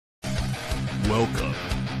Welcome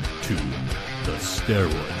to the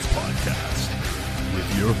Steroids Podcast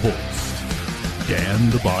with your host, Dan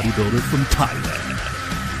the Bodybuilder from Thailand.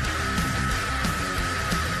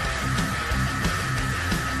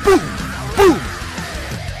 Boom! Boom!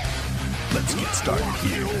 Let's get started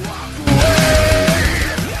here.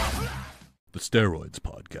 The Steroids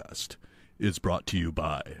Podcast is brought to you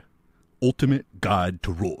by Ultimate Guide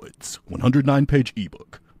to Roids, 109-page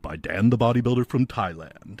ebook by Dan the Bodybuilder from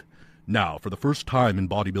Thailand. Now, for the first time in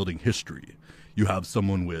bodybuilding history, you have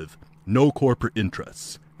someone with no corporate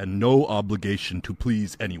interests and no obligation to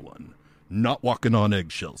please anyone, not walking on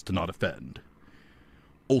eggshells to not offend.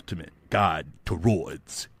 Ultimate Guide to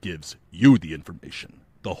Roids gives you the information,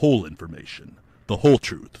 the whole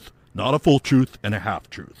truth, not a full truth and a half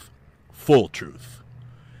truth, full truth.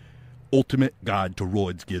 Ultimate Guide to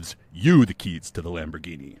Roids gives you the keys to the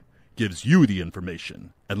Lamborghini, gives you the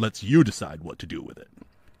information, and lets you decide what to do with it.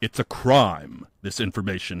 It's a crime this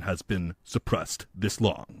information has been suppressed this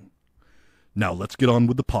long. Now let's get on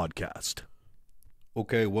with the podcast.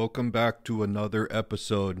 Okay, welcome back to another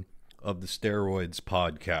episode of the Steroids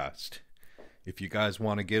Podcast. If you guys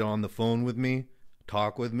want to get on the phone with me,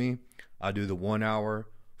 talk with me, I do the 1 hour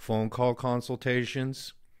phone call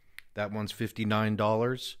consultations. That one's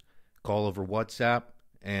 $59. Call over WhatsApp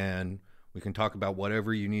and we can talk about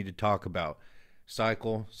whatever you need to talk about.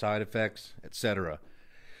 Cycle, side effects, etc.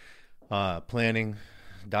 Planning,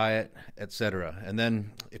 diet, etc. And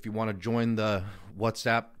then if you want to join the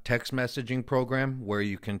WhatsApp text messaging program where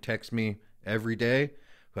you can text me every day,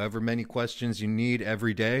 however many questions you need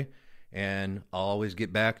every day, and I'll always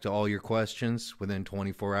get back to all your questions within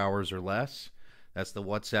 24 hours or less. That's the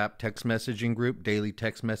WhatsApp text messaging group, daily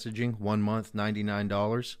text messaging, 1 month,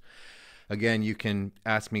 $99. Again, you can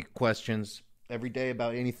ask me questions every day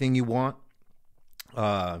about anything you want.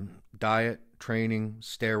 Diet, training,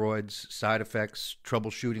 steroids, side effects,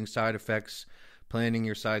 troubleshooting side effects, planning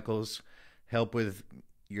your cycles, help with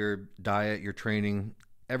your diet, your training,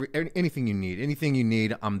 anything you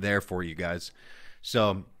need, I'm there for you guys.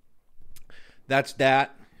 So that's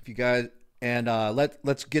that. If you guys and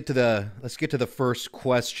let's get to the first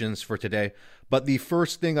questions for today. But the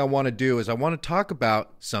first thing I want to do is I want to talk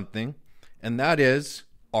about something, and that is,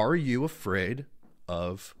 are you afraid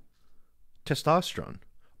of testosterone?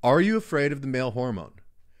 Are you afraid of the male hormone?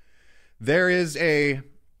 There is a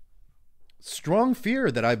strong fear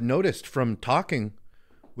that I've noticed from talking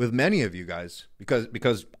with many of you guys,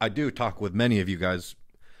 because I do talk with many of you guys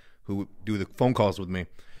who do the phone calls with me.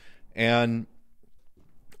 And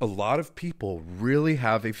a lot of people really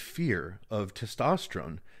have a fear of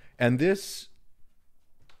testosterone. And this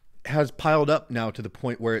has piled up now to the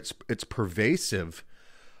point where it's pervasive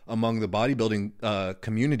among the bodybuilding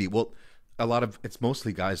community. Well, it's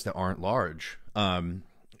mostly guys that aren't large.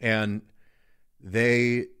 And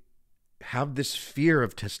they have this fear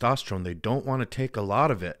of testosterone. They don't want to take a lot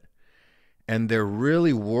of it. And they're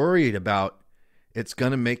really worried about it's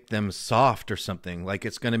going to make them soft or something. Like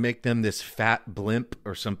it's going to make them this fat blimp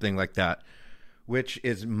or something like that, which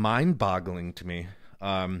is mind-boggling to me.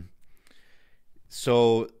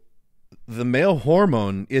 So the male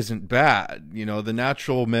hormone isn't bad. You know, the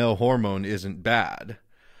natural male hormone isn't bad.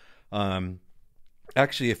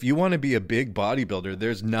 Actually, if you want to be a big bodybuilder,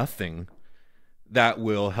 there's nothing that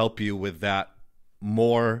will help you with that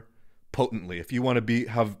more potently. If you want to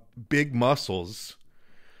have big muscles,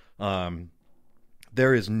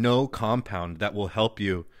 there is no compound that will help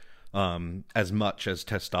you as much as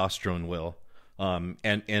testosterone will, and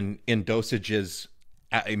in dosages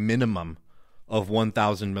at a minimum of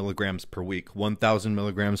 1,000 milligrams per week, 1,000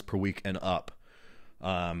 milligrams per week and up.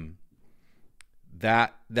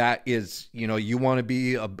 That is, you know, you want to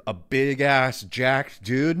be a big ass jacked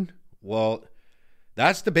dude. Well,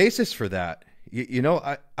 that's the basis for that. You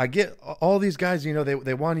know, I get all these guys, you know,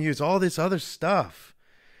 they want to use all this other stuff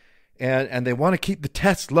and they want to keep the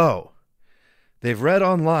test low. They've read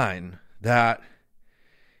online that,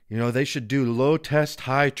 you know, they should do low test,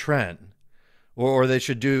 high trend, or they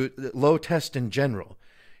should do low test in general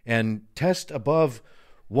and test above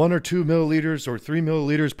 1 or 2 milliliters or 3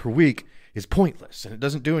 milliliters per week is pointless and it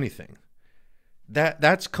doesn't do anything.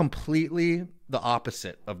 That's completely the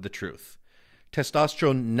opposite of the truth.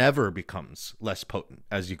 Testosterone never becomes less potent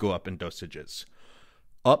as you go up in dosages,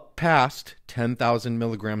 up past 10,000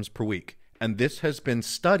 milligrams per week. And this has been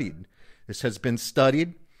studied. This has been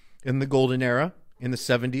studied in the golden era, in the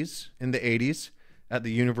 70s, in the 80s, at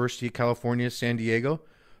the University of California, San Diego,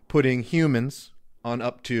 putting humans on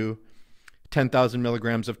up to 10,000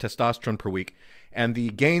 milligrams of testosterone per week. And the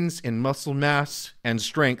gains in muscle mass and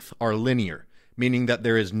strength are linear, meaning that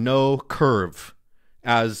there is no curve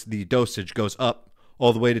as the dosage goes up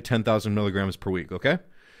all the way to 10,000 milligrams per week, okay?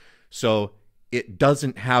 So it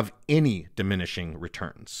doesn't have any diminishing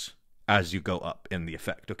returns as you go up in the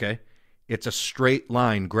effect, okay? It's a straight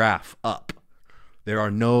line graph up. There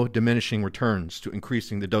are no diminishing returns to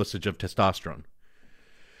increasing the dosage of testosterone.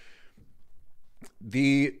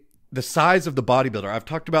 The size of the bodybuilder, I've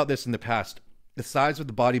talked about this in the past. The size of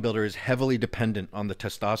the bodybuilder is heavily dependent on the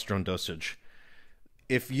testosterone dosage.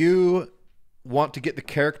 If you want to get the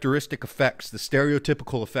characteristic effects, the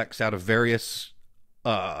stereotypical effects out of various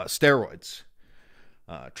steroids,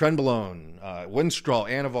 Trenbolone, Winstrol,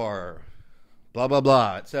 Anavar, blah, blah,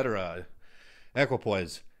 blah, etc.,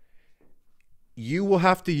 Equipoise, you will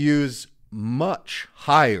have to use much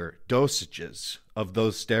higher dosages of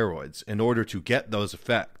those steroids in order to get those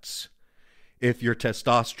effects if your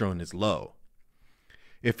testosterone is low.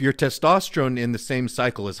 If your testosterone in the same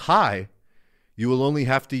cycle is high, you will only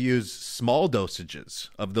have to use small dosages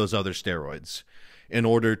of those other steroids in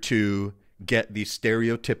order to get the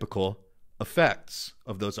stereotypical effects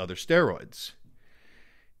of those other steroids.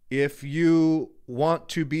 If you want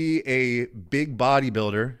to be a big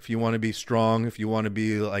bodybuilder, if you want to be strong, if you want to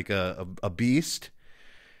be like a beast,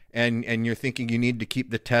 and you're thinking you need to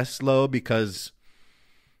keep the test low because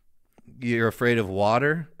you're afraid of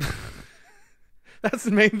water, that's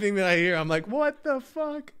the main thing that I hear. I'm like, what the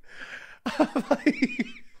fuck?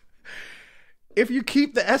 If you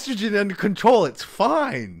keep the estrogen under control, it's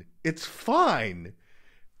fine. It's fine.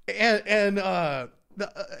 And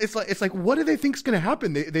it's like, what do they think is going to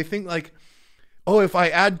happen? They think like, oh, if I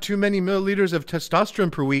add too many milliliters of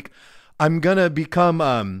testosterone per week, I'm going to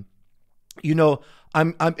become,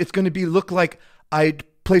 it's going to look like I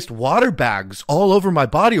placed water bags all over my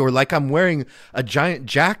body, or like I'm wearing a giant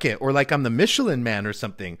jacket, or like I'm the Michelin Man or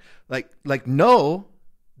something. No.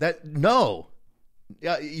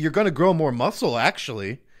 Yeah, you're going to grow more muscle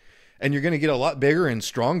actually, and you're going to get a lot bigger and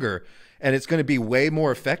stronger, and it's going to be way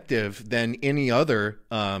more effective than any other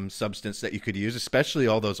substance that you could use, especially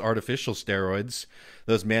all those artificial steroids,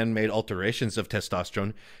 those man-made alterations of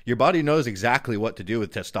testosterone. Your body knows exactly what to do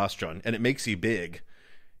with testosterone, and it makes you big.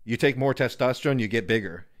 You take more testosterone, you get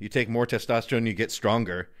bigger. You take more testosterone, you get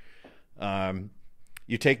stronger.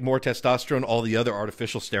 You take more testosterone, all the other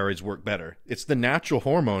artificial steroids work better. It's the natural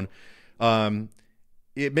hormone.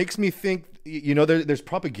 It makes me think, there's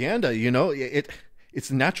propaganda, it's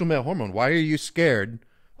the natural male hormone. Why are you scared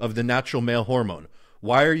of the natural male hormone?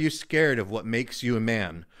 Why are you scared of what makes you a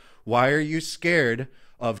man? Why are you scared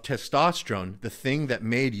of testosterone, the thing that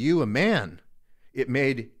made you a man? It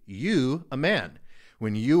made you a man.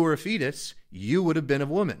 When you were a fetus, you would have been a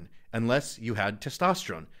woman unless you had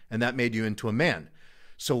testosterone, and that made you into a man.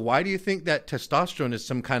 So why do you think that testosterone is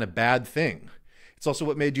some kind of bad thing? It's also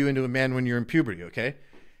what made you into a man when you're in puberty, okay?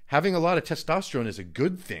 Having a lot of testosterone is a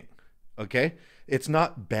good thing, okay? It's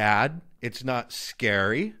not bad. It's not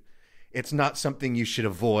scary. It's not something you should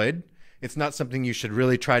avoid. It's not something you should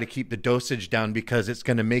really try to keep the dosage down because it's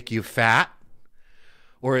going to make you fat,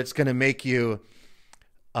 or it's going to make you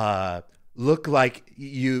look like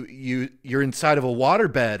you're inside of a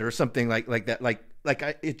waterbed or something like that.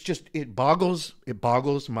 It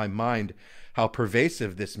boggles my mind how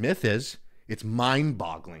pervasive this myth is. It's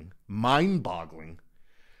mind-boggling.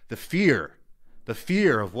 The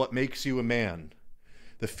fear of what makes you a man,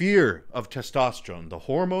 the fear of testosterone, the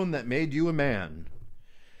hormone that made you a man,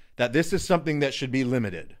 that this is something that should be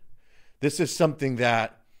limited. This is something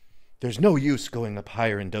that there's no use going up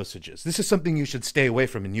higher in dosages. This is something you should stay away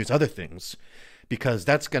from and use other things, because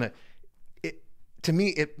that's going to me,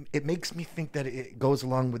 it makes me think that it goes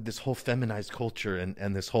along with this whole feminized culture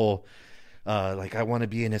and this whole, I want to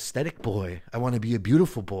be an aesthetic boy. I want to be a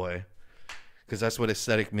beautiful boy, because that's what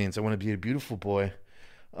aesthetic means. I want to be a beautiful boy.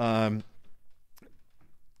 I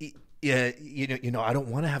don't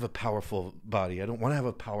want to have a powerful body. I don't want to have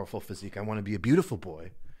a powerful physique. I want to be a beautiful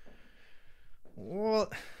boy.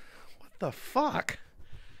 Well, what the fuck?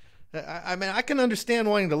 I mean, I can understand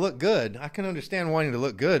wanting to look good.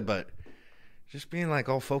 But just being like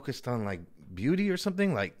all focused on like beauty or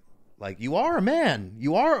something, like you are a man.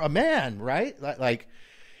 You are a man, right?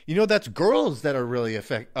 That's girls that are really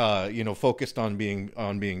focused on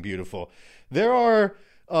being beautiful. There are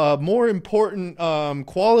more important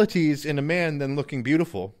qualities in a man than looking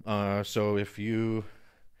beautiful. So if you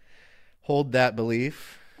hold that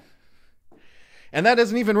belief, and that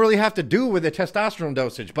doesn't even really have to do with the testosterone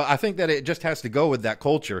dosage, but I think that it just has to go with that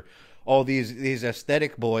culture. All these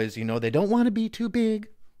aesthetic boys, they don't want to be too big.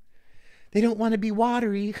 They don't want to be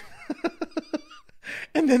watery.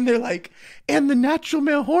 And then they're like, and the natural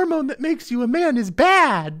male hormone that makes you a man is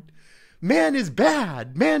bad. man is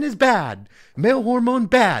bad. Man is bad. Male hormone,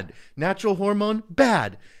 bad. Natural hormone,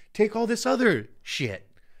 bad. Take all this other shit.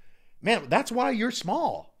 Man, that's why you're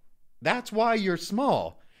small. That's why you're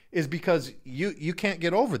small, is because you can't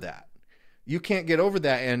get over that. You can't get over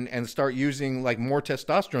that and start using like more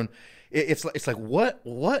testosterone. It's like,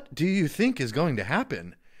 what do you think is going to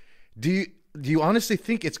happen? Do you honestly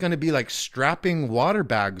think it's going to be like strapping water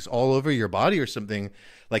bags all over your body or something,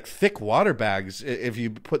 like thick water bags if you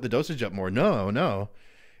put the dosage up more? No.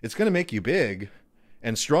 It's going to make you big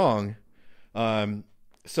and strong.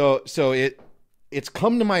 So it's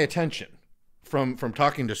come to my attention from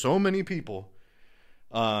talking to so many people,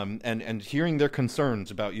 and hearing their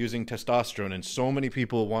concerns about using testosterone, and so many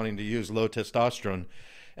people wanting to use low testosterone,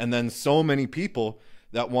 and then so many people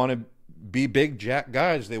that want to be big jack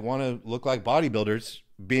guys. They want to look like bodybuilders,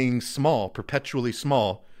 being small, perpetually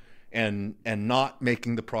small, and not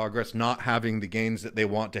making the progress, not having the gains that they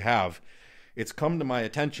want to have. It's come to my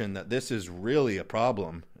attention that this is really a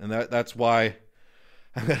problem, and that's why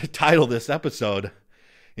I'm going to title this episode,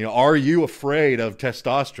 are you afraid of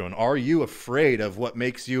testosterone? Are you afraid of what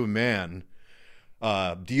makes you a man?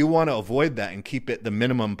 Do you want to avoid that and keep it the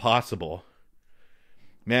minimum possible?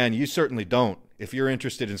 Man, you certainly don't. If you're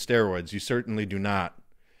interested in steroids, you certainly do not.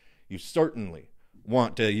 You certainly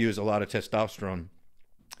want to use a lot of testosterone.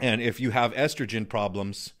 And if you have estrogen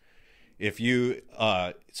problems, if you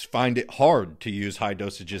find it hard to use high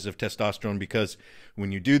dosages of testosterone, because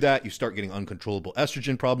when you do that, you start getting uncontrollable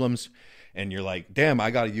estrogen problems, and you're like, damn, I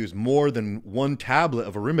got to use more than 1 tablet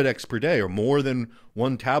of Arimidex per day, or more than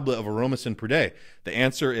 1 tablet of Aromasin per day. The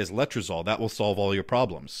answer is Letrozole. That will solve all your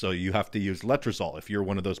problems. So you have to use Letrozole if you're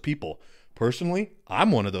one of those people. Personally,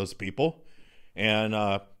 I'm one of those people, and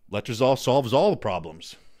Letrozole solves all the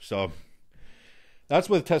problems. So that's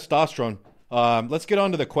with testosterone. Let's get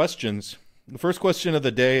on to the questions. The first question of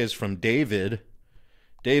the day is from David.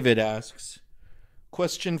 David asks,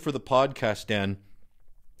 question for the podcast, Dan.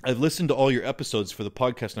 I've listened to all your episodes for the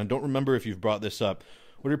podcast, and I don't remember if you've brought this up.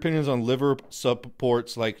 What are your opinions on liver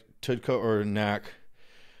supports like TUDCA or NAC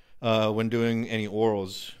when doing any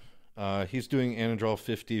orals? He's doing Anadrol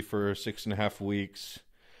 50 for 6.5 weeks.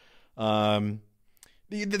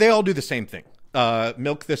 They all do the same thing.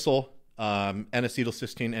 Milk thistle,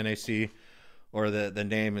 N-acetylcysteine, NAC, or the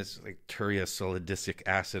name is like turiasolidicic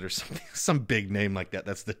acid or something, some big name like that.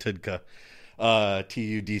 That's the TUDCA.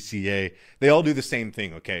 TUDCA. They all do the same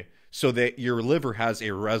thing, okay? So that your liver has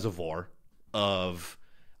a reservoir of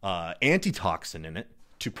antitoxin in it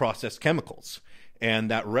to process chemicals.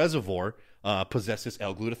 And that reservoir possesses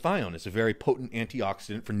L-glutathione. It's a very potent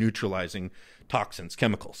antioxidant for neutralizing toxins,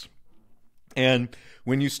 chemicals. And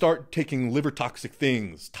when you start taking liver toxic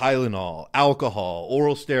things, Tylenol, alcohol,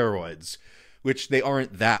 oral steroids, which they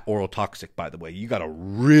aren't that oral toxic, by the way. You got to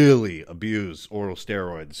really abuse oral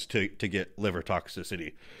steroids to get liver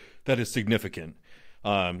toxicity. That is significant.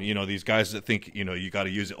 These guys that think, you got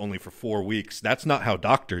to use it only for 4 weeks. That's not how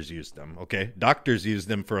doctors use them, okay? Doctors use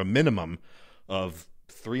them for a minimum of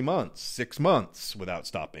 3 months, 6 months without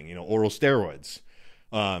stopping, oral steroids.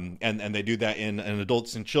 And they do that in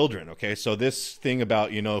adults and children, okay? So this thing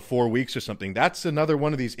about, 4 weeks or something, that's another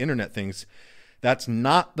one of these internet things. That's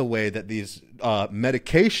not the way that these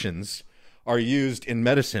medications are used in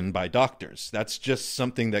medicine by doctors. That's just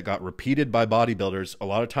something that got repeated by bodybuilders a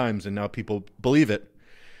lot of times, and now people believe it,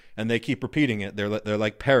 and they keep repeating it. They're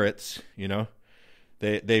like parrots,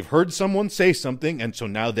 They've heard someone say something, and so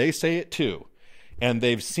now they say it too. And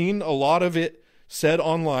they've seen a lot of it said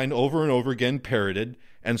online over and over again, parroted,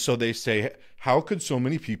 and so they say, how could so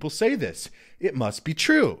many people say this? It must be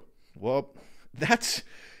true. Well, that's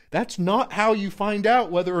not how you find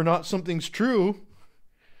out whether or not something's true.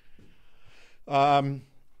 So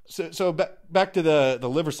back to the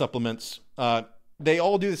liver supplements. They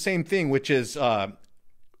all do the same thing, which is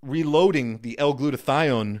reloading the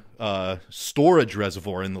L-glutathione storage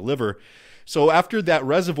reservoir in the liver. So after that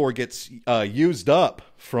reservoir gets used up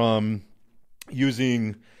from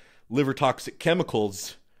using liver toxic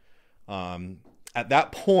chemicals, at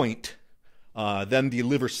that point, then the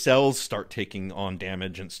liver cells start taking on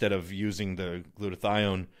damage instead of using the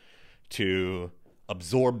glutathione to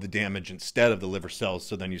absorb the damage instead of the liver cells.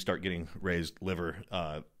 So then you start getting raised liver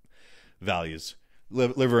values,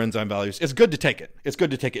 liver enzyme values. It's good to take it.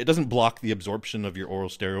 It doesn't block the absorption of your oral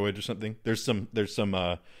steroid or something. There's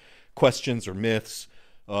some questions or myths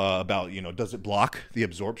about, does it block the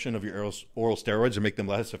absorption of your oral steroids or make them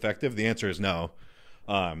less effective? The answer is no.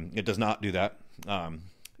 It does not do that.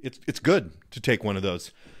 It's good to take one of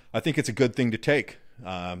those. I think it's a good thing to take.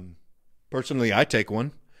 Personally, I take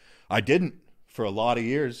one. I didn't for a lot of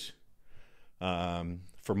years.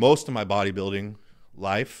 for most of my bodybuilding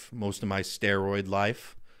life, most of my steroid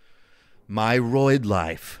life, my roid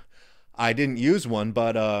life, I didn't use one,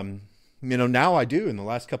 but now I do. In the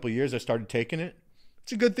last couple of years, I started taking it.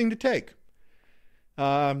 It's a good thing to take.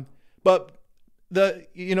 But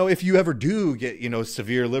if you ever do get,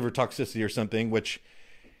 severe liver toxicity or something, which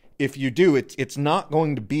if you do, it's not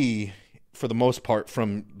going to be, for the most part,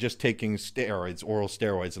 from just taking steroids, oral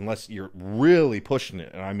steroids, unless you're really pushing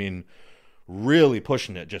it. And I mean, really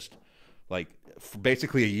pushing it, just like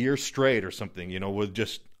basically a year straight or something, with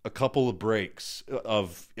just a couple of breaks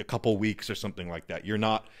of a couple weeks or something like that. You're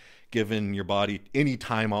not giving your body any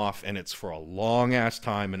time off, and it's for a long ass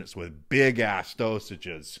time, and it's with big ass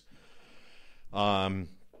dosages. When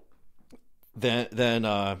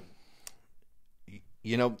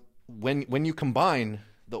you combine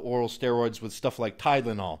the oral steroids with stuff like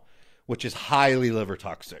Tylenol, which is highly liver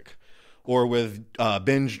toxic, or with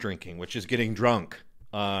binge drinking, which is getting drunk,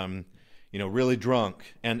 really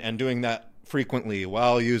drunk, and doing that frequently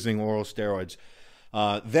while using oral steroids,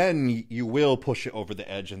 then you will push it over the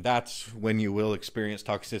edge, and that's when you will experience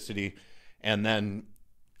toxicity. And then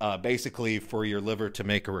basically for your liver to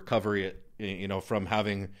make a recovery, from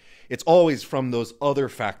having, it's always from those other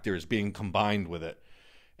factors being combined with it.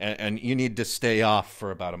 And you need to stay off for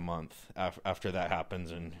about a month after that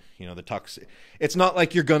happens. And, it's not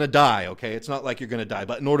like you're going to die, okay? It's not like you're going to die.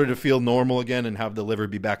 But in order to feel normal again and have the liver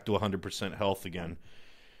be back to 100% health again,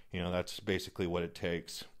 that's basically what it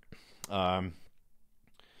takes.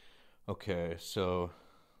 Okay, so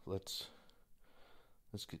let's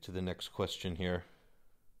get to the next question here.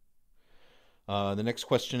 The next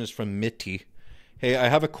question is from Mitty. Hey, I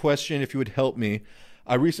have a question if you would help me.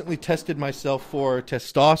 I recently tested myself for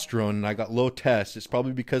testosterone and I got low test. It's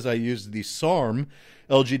probably because I used the SARM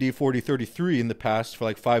LGD 4033 in the past for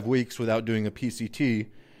like 5 weeks without doing a PCT.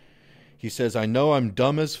 He says, I know I'm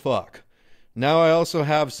dumb as fuck. Now I also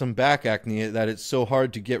have some back acne that it's so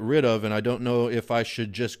hard to get rid of, and I don't know if I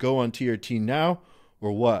should just go on TRT now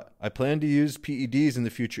or what. I plan to use PEDs in the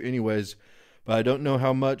future anyways, but I don't know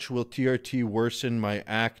how much will TRT worsen my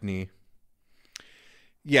acne.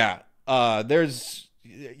 Yeah, there's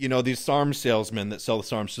these SARM salesmen that sell the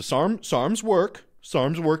SARMs. So SARMs work.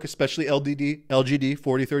 SARMs work, especially LGD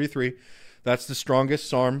 4033. That's the strongest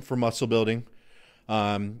SARM for muscle building.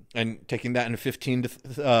 And taking that in 15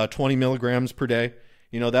 to 20 milligrams per day,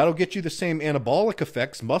 that'll get you the same anabolic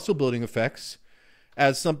effects, muscle building effects,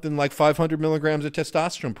 as something like 500 milligrams of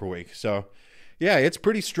testosterone per week. So, yeah, it's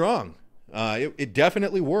pretty strong. It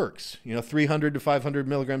definitely works. 300 to 500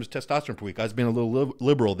 milligrams of testosterone per week. I was being a little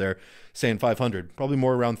liberal there, saying 500, probably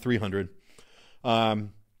more around 300.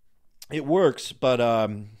 It works, but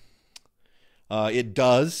it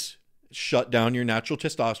does shut down your natural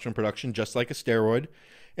testosterone production just like a steroid,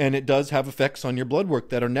 and it does have effects on your blood work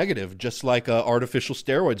that are negative, just like artificial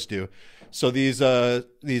steroids do. So these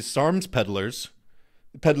SARMs peddlers,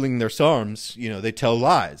 peddling their SARMs, they tell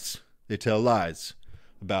lies. They tell lies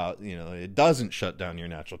about, it doesn't shut down your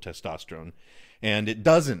natural testosterone, and it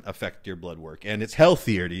doesn't affect your blood work, and it's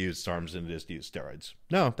healthier to use SARMs than it is to use steroids.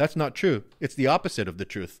 No, that's not true. It's the opposite of the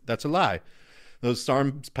truth. That's a lie. Those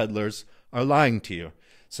SARMs peddlers are lying to you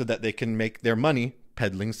so that they can make their money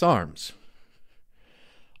peddling SARMs.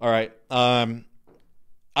 All right.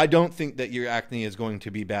 I don't think that your acne is going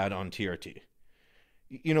to be bad on TRT.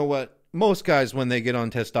 You know what? Most guys, when they get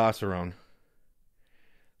on testosterone,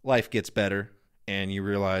 life gets better, and you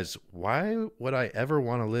realize, why would I ever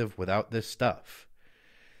want to live without this stuff?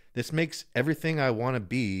 This makes everything I want to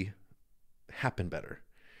be happen better.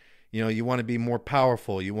 You want to be more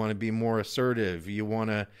powerful. You want to be more assertive. You want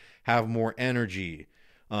to have more energy.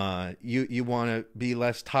 You want to be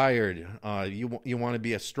less tired. You want to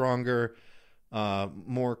be a stronger,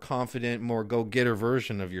 more confident, more go-getter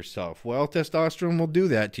version of yourself. Well, testosterone will do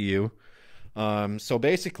that to you. So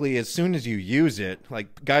basically, as soon as you use it, like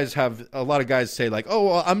a lot of guys say like, oh,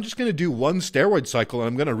 well, I'm just going to do one steroid cycle and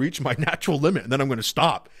I'm going to reach my natural limit and then I'm going to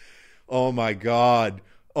stop. Oh my God.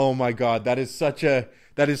 That is such a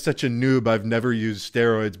noob, I've never used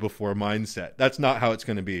steroids before mindset. That's not how it's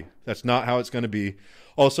going to be. That's not how it's going to be.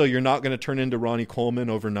 Also, you're not going to turn into Ronnie Coleman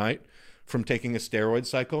overnight from taking a steroid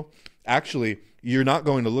cycle. Actually, you're not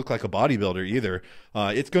going to look like a bodybuilder either.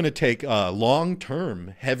 It's going to take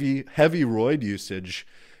long-term, heavy roid usage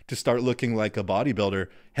to start looking like a bodybuilder,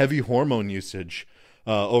 heavy hormone usage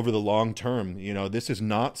over the long term. This is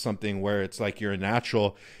not something where it's like you're a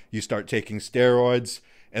natural, you start taking steroids,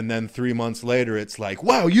 and then 3 months later, it's like,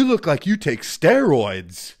 wow, you look like you take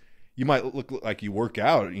steroids. You might look like you work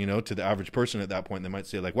out, to the average person at that point. They might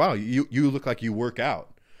say like, wow, you look like you work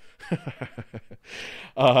out.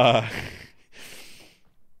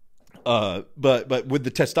 But with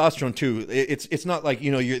the testosterone too, it's not like,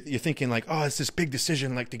 you know, you're thinking like, oh, it's this big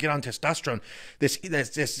decision, like to get on testosterone,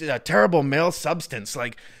 this terrible male substance.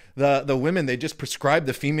 Like the women, they just prescribe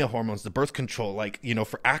the female hormones, the birth control, like, you know,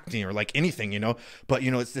 for acne or like anything, you know. But,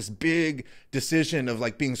 you know, it's this big decision of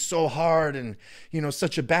like being so hard and, you know,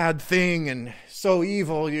 such a bad thing and so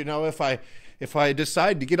evil, you know. If I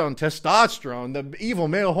decide to get on testosterone, the evil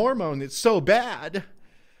male hormone, it's so bad.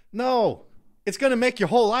 No. It's going to make your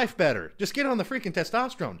whole life better. Just get on the freaking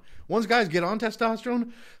testosterone. Once guys get on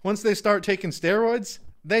testosterone, once they start taking steroids,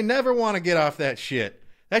 they never want to get off that shit.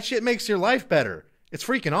 That shit makes your life better. It's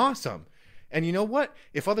freaking awesome. And you know what?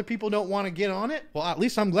 If other people don't want to get on it, well, at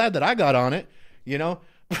least I'm glad that I got on it. You know,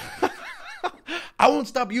 I won't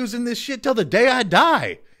stop using this shit till the day I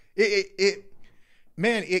die.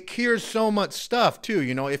 Man, it cures so much stuff too.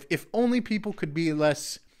 You know, if only people could be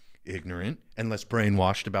less ignorant and less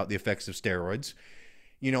brainwashed about the effects of steroids.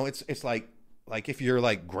 You know, it's like if your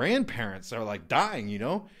like grandparents are like dying, you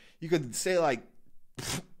know, you could say like,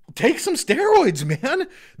 take some steroids, man.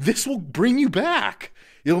 This will bring you back.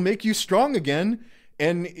 It'll make you strong again,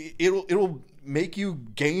 and it'll make you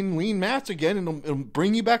gain lean mass again, and it'll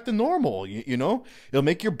bring you back to normal. You know, it'll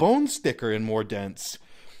make your bones thicker and more dense.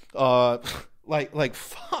 Like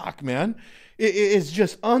fuck, man. It's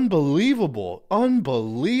just unbelievable. The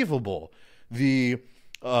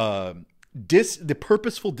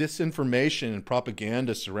purposeful disinformation and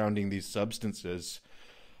propaganda surrounding these substances,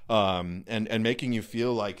 and making you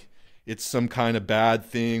feel like it's some kind of bad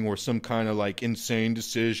thing or some kind of like insane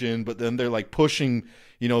decision. But then they're like pushing,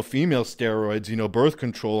 you know, female steroids, you know, birth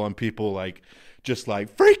control on people, like just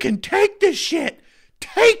like freaking take this shit,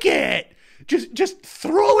 take it, just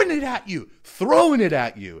throwing it at you, throwing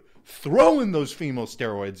those female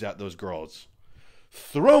steroids at those girls,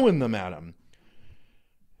 throwing them at them.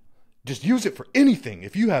 Just use it for anything.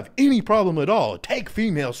 If you have any problem at all, take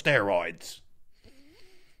female steroids.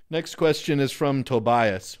 Next question is from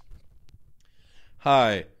Tobias.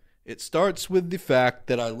 Hi, it starts with the fact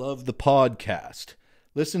that I love the podcast.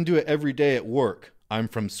 Listen to it every day at work. I'm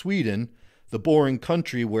from Sweden, the boring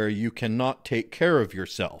country where you cannot take care of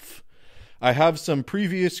yourself. I have some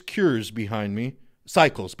previous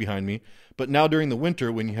cycles behind me, but now during the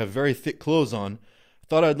winter when you have very thick clothes on, I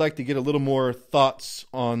thought I'd like to get a little more thoughts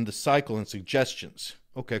on the cycle and suggestions.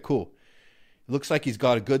 Okay, cool. It looks like he's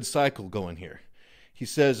got a good cycle going here. He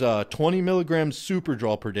says 20 milligrams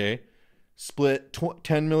Superdrol per day, split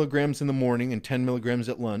 10 milligrams in the morning and 10 milligrams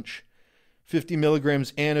at lunch. 50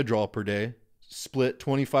 milligrams Anadrol per day, split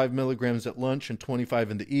 25 milligrams at lunch and 25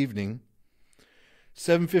 in the evening.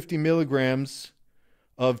 750 milligrams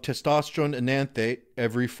of testosterone enanthate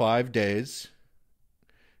every 5 days.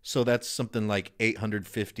 So that's something like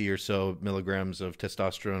 850 or so milligrams of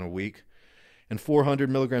testosterone a week. And 400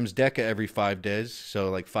 milligrams Deca every 5 days, so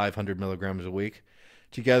like 500 milligrams a week.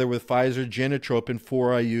 Together with Pfizer Genotropin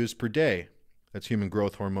 4 IUs per day. That's human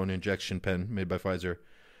growth hormone injection pen made by Pfizer.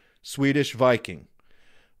 Swedish Viking.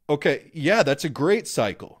 Okay, yeah, that's a great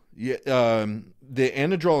cycle. Yeah, the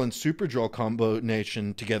Anadrol and Superdrol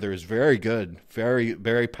combination together is very good, very,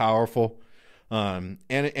 very powerful.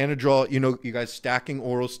 Anadrol, you know, you guys, stacking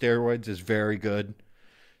oral steroids is very good.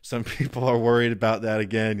 Some people are worried about that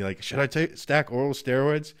again. You're like, should I stack oral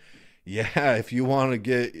steroids? Yeah, if you want to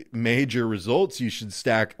get major results, you should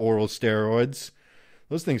stack oral steroids.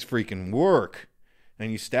 Those things freaking work.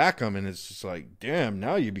 And you stack them, and it's just like, damn,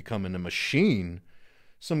 now you're becoming a machine.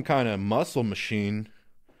 Some kind of muscle machine.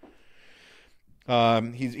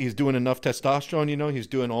 He's doing enough testosterone, you know. He's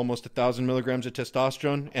doing almost 1,000 milligrams of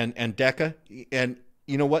testosterone and Deca. And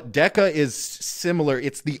you know what? Deca is similar.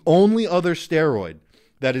 It's the only other steroid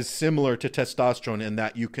that is similar to testosterone in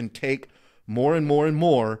that you can take more and more and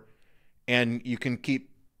more, and you can keep.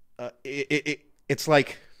 It's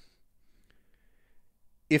like,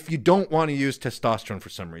 if you don't want to use testosterone for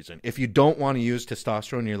some reason, if you don't want to use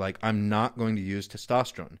testosterone, you're like, I'm not going to use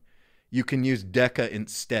testosterone. You can use Deca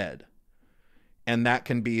instead. And that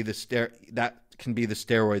can be the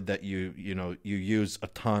steroid that you use a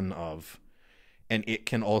ton of, and it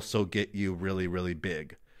can also get you really, really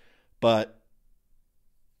big. But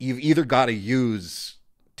you've either got to use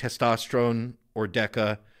testosterone or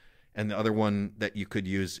Deca, and the other one that you could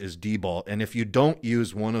use is D-bol. And if you don't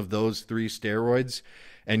use one of those 3 steroids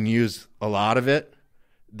and use a lot of it,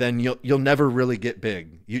 then you'll never really get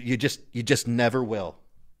big. You just never will.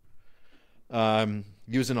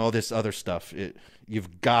 Using all this other stuff,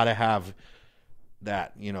 you've got to have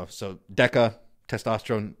that, you know. So Deca,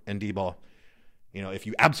 testosterone, and D-bol. You know, if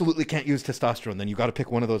you absolutely can't use testosterone, then you got to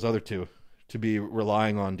pick one of those other 2 to be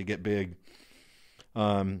relying on to get big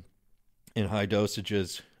in high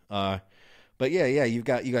dosages. But yeah, you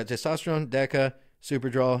got testosterone, Deca,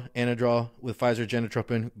 Superdrol, Anadrol with Pfizer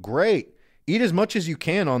Genotropin. Great. Eat as much as you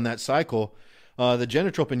can on that cycle. The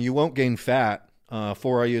Genotropin, you won't gain fat. 4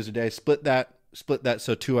 IUs a day. Split that.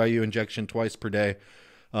 So 2 IU injection twice per day.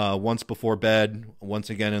 Once before bed, once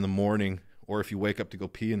again in the morning, or if you wake up to go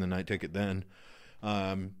pee in the night, take it then.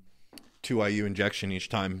 2 IU injection each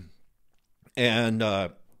time. And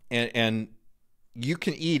you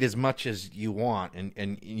can eat as much as you want,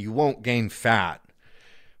 and you won't gain fat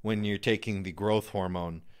when you're taking the growth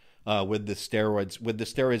hormone with the steroids. With the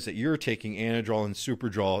steroids that you're taking, Anadrol and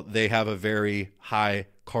Superdrol, they have a very high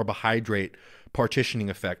carbohydrate partitioning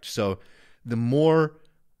effect. So the more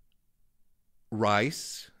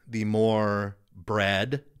rice, the more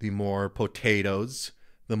bread, the more potatoes,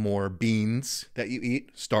 the more beans that you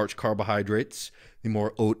eat, starch, carbohydrates, the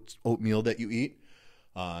more oatmeal that you eat,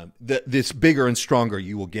 this bigger and stronger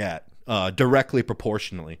you will get directly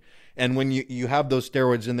proportionally. And when you have those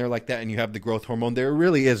steroids in there like that and you have the growth hormone, there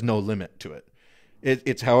really is no limit to it.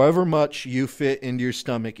 It's however much you fit into your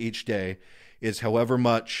stomach each day is however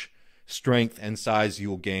much strength and size you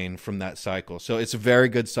will gain from that cycle. So it's a very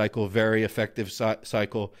good cycle, very effective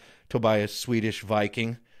cycle. Tobias Swedish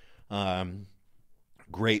Viking.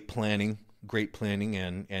 Great planning.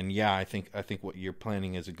 And yeah, I think what you're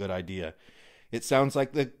planning is a good idea. It sounds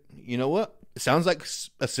like you know what? It sounds like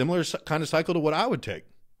a similar kind of cycle to what I would take.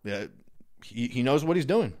 Yeah, he knows what he's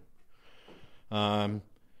doing. Yeah.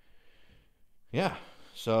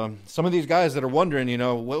 So some of these guys that are wondering,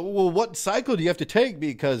 well, what cycle do you have to take?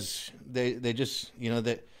 Because they just,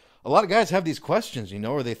 a lot of guys have these questions,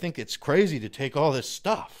 or they think it's crazy to take all this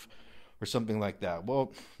stuff or something like that.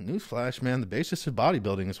 Well, newsflash, man, the basis of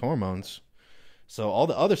bodybuilding is hormones. So all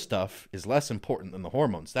the other stuff is less important than the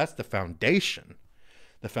hormones. That's the foundation.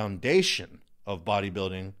 The foundation of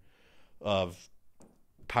bodybuilding, of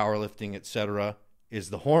powerlifting, etc., is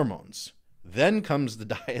the hormones. Then comes the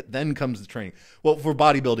diet, then comes the training. Well, for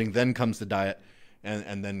bodybuilding, then comes the diet,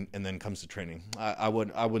 and then comes the training. I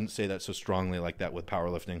wouldn't say that so strongly like that with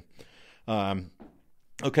powerlifting.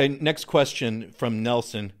 Okay, next question from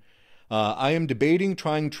Nelson. I am debating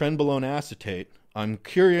trying trenbolone acetate. I'm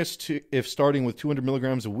curious if starting with 200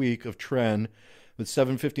 milligrams a week of tren with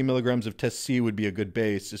 750 milligrams of Test-C would be a good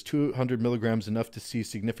base. Is 200 milligrams enough to see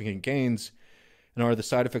significant gains? And are the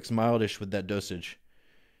side effects mildish with that dosage?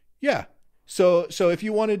 Yeah. So if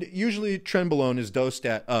you wanted, usually trenbolone is dosed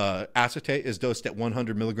at, acetate is dosed at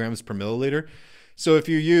 100 milligrams per milliliter. So if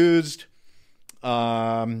you used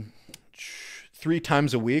 3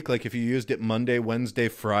 times a week, like if you used it Monday, Wednesday,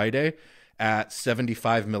 Friday at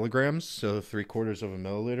 75 milligrams, so 3/4 of a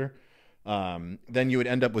milliliter, then you would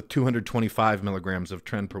end up with 225 milligrams of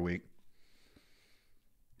tren per week,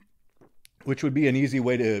 which would be an easy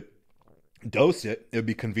way to dose it. It would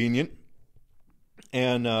be convenient.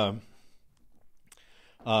 And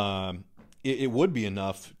it would be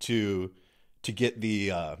enough to get the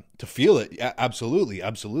to feel it. Absolutely.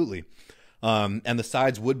 And the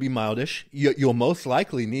sides would be mildish. You'll most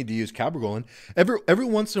likely need to use cabergoline every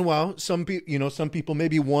once in a while. Some people,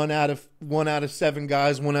 maybe one out of 7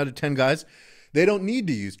 guys, 1 out of 10 guys, they don't need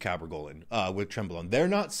to use cabergoline with trenbolone. They're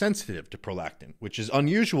not sensitive to prolactin, which is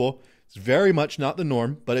unusual. It's very much not the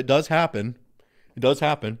norm, but it does happen.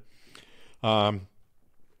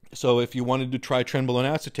 So if you wanted to try trenbolone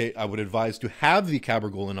acetate, I would advise to have the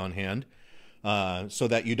cabergoline on hand, so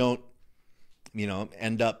that you don't,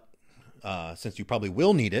 end up, since you probably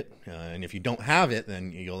will need it, and if you don't have it,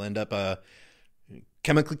 then you'll end up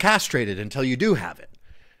chemically castrated until you do have it,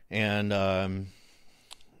 and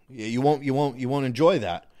you won't enjoy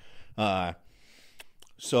that.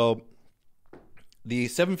 So the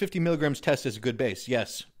 750 milligrams test is a good base,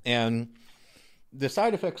 yes, and the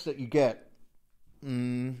side effects that you get,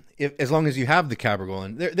 as long as you have the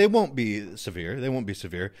cabergoline, they won't be severe.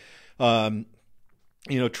 Tren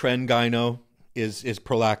gyno is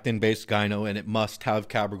prolactin-based gyno, and it must have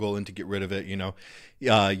cabergoline to get rid of it. Your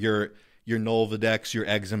Nolvadex, your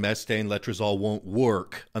Exemestane, Letrozole won't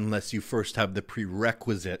work unless you first have the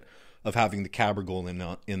prerequisite of having the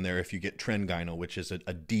cabergoline in there. If you get tren gyno, which is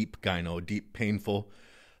a deep gyno, a deep painful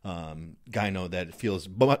gyno that feels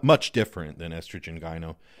much different than estrogen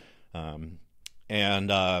gyno.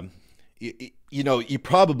 You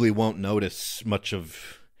probably won't notice much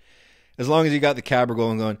of, as long as you got the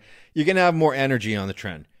cabergoline going, you're going to have more energy on the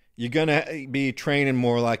tren. You're going to be training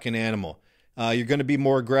more like an animal. You're going to be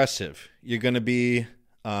more aggressive. You're going to be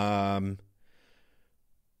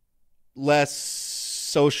less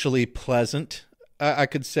socially pleasant, I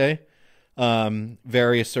could say.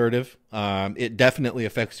 Very assertive. It definitely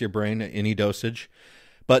affects your brain at any dosage.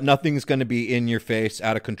 but nothing's going to be in your face,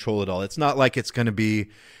 out of control at all. It's not like it's going to be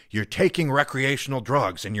you're taking recreational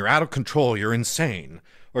drugs and you're out of control, you're insane,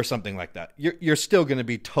 or something like that. You're still going to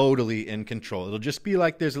be totally in control. It'll just be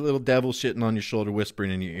like there's a little devil sitting on your shoulder whispering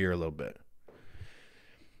in your ear a little bit.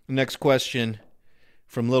 Next question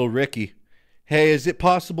from Little Ricky. Hey, is it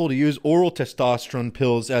possible to use oral testosterone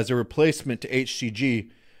pills as a replacement to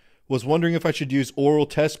HCG? Was wondering if I should use oral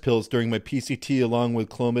test pills during my PCT along with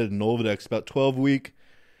Clomid and Nolvadex. About 12-week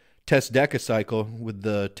test DECA cycle with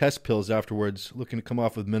the test pills afterwards. Looking to come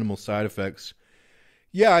off with minimal side effects.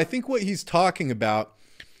 Yeah, I think what he's talking about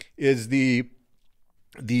is the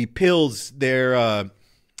pills. They're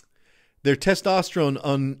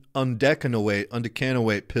testosterone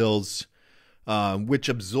undecanoate pills, which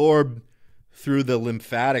absorb through the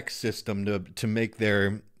lymphatic system to make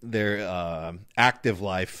their active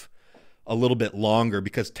life a little bit longer,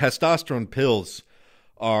 because testosterone pills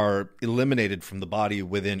are eliminated from the body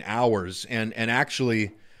within hours, and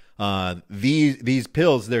actually these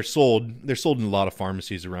pills, they're sold in a lot of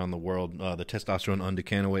pharmacies around the world. The testosterone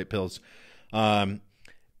undecanoate pills,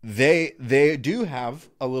 they do have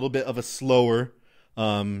a little bit of a slower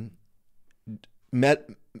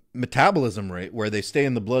metabolism rate where they stay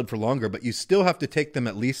in the blood for longer, but you still have to take them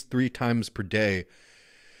at least 3 times per day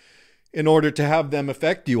in order to have them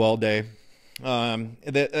affect you all day. And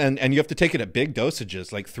you have to take it at big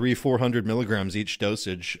dosages, like 400 milligrams each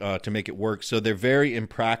dosage, to make it work. So they're very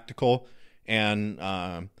impractical, and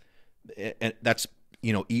that's,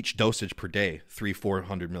 each dosage per day,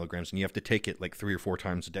 400 milligrams, and you have to take it like 3 or 4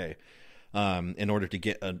 times a day in order to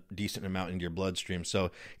get a decent amount into your bloodstream.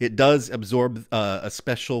 So it does absorb a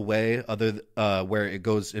special way, where it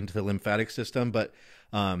goes into the lymphatic system, but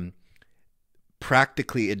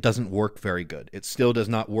practically it doesn't work very good. It still does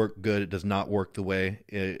not work good. It does not work the way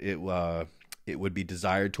it would be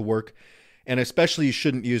desired to work. And especially you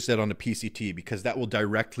shouldn't use that on a PCT, because that will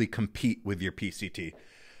directly compete with your PCT.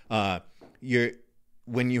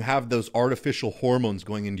 When you have those artificial hormones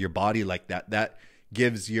going into your body like that, that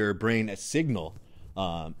gives your brain a signal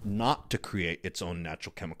not to create its own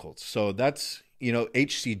natural chemicals. So that's,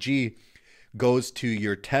 HCG goes to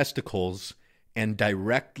your testicles and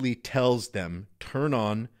directly tells them, turn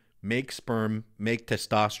on, make sperm, make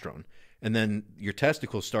testosterone. And then your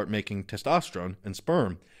testicles start making testosterone and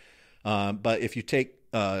sperm. But if you take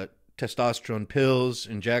testosterone pills,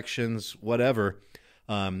 injections, whatever,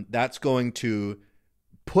 that's going to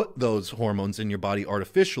put those hormones in your body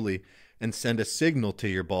artificially and send a signal to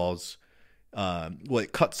your balls.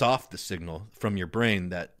 It cuts off the signal from your brain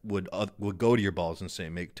that would go to your balls and say,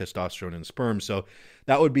 make testosterone and sperm. So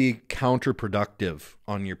that would be counterproductive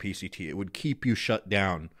on your PCT. It would keep you shut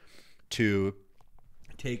down to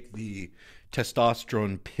take the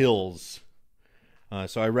testosterone pills.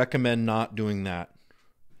 So I recommend not doing that.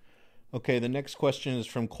 Okay, the next question is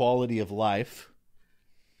from Quality of Life.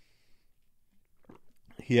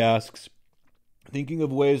 He asks, thinking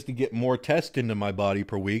of ways to get more test into my body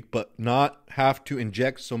per week, but not have to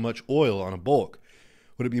inject so much oil on a bulk.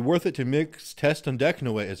 Would it be worth it to mix test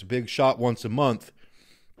undecanoate as a big shot once a month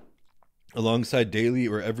alongside daily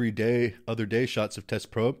or other day shots of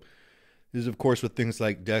test probe? This is, of course, with things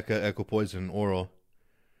like DECA, Equipoise, and oral.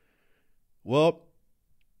 Well,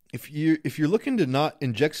 if you're looking to not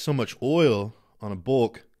inject so much oil on a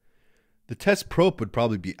bulk, the test probe would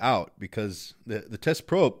probably be out, because the test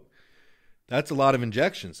probe, that's a lot of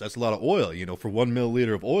injections. That's a lot of oil. For 1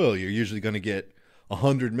 milliliter of oil, you're usually going to get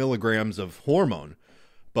 100 milligrams of hormone.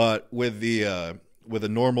 But with a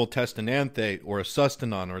normal test enanthate or a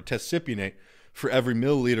sustanon or a testcypionate, for every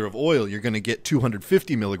milliliter of oil, you're going to get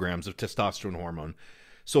 250 milligrams of testosterone hormone.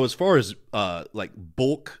 So as far as like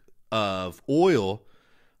bulk of oil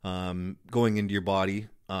going into your body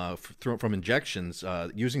from injections,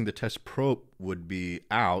 using the test probe would be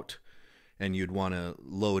out, and you'd want to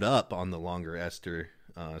load up on the longer ester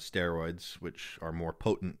steroids, which are more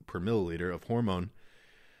potent per milliliter of hormone.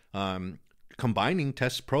 Combining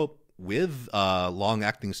test probe with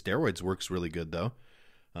long-acting steroids works really good, though.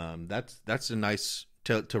 That's a nice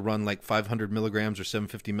to run like 500 milligrams or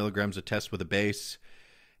 750 milligrams of test with a base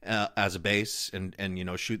as a base, and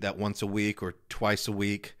shoot that once a week or twice a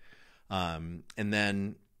week, and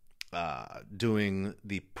then doing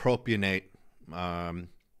the propionate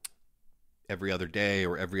every other day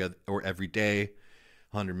or every day,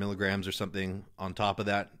 100 milligrams or something on top of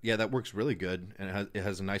that. Yeah, that works really good, and it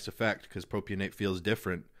has a nice effect because propionate feels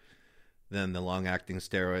different than the long-acting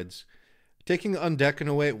steroids. Taking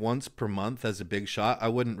undecanoate once per month as a big shot, I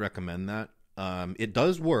wouldn't recommend that. It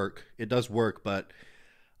does work, but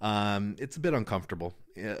it's a bit uncomfortable.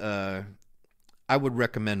 I would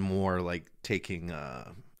recommend more like taking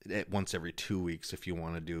it once every 2 weeks if you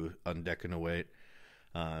want to do undecanoate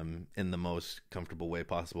in the most comfortable way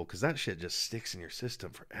possible, because that shit just sticks in your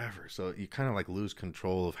system forever. So you kind of like lose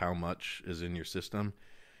control of how much is in your system,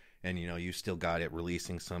 and you still got it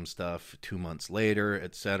releasing some stuff 2 months later,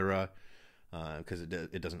 etc. Because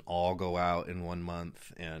it doesn't all go out in 1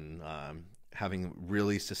 month, and having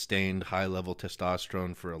really sustained high level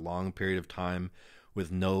testosterone for a long period of time with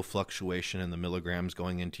no fluctuation in the milligrams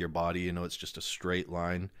going into your body, it's just a straight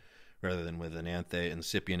line, rather than with an anthe and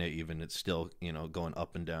cypionate even, it's still going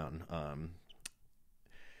up and down.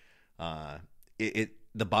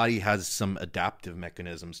 The body has some adaptive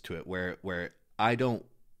mechanisms to it where I don't.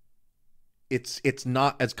 It's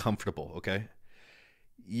not as comfortable. Okay,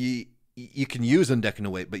 you can use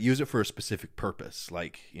undecanoate, but use it for a specific purpose.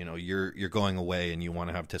 Like, you're going away and you want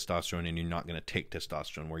to have testosterone, and you're not going to take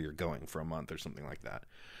testosterone where you're going for a month or something like that.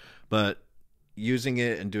 But using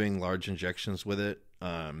it and doing large injections with it,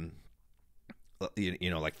 like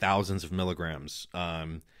thousands of milligrams,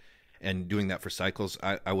 and doing that for cycles,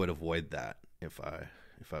 I would avoid that if I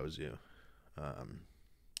was you.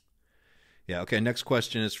 Yeah. Okay. Next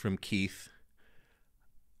question is from Keith.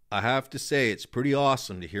 I have to say, it's pretty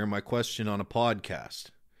awesome to hear my question on a podcast.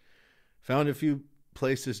 Found a few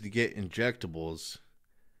places to get injectables.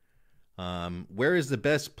 Where is the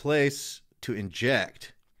best place to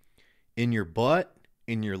inject? In your butt,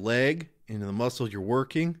 in your leg, in the muscle you're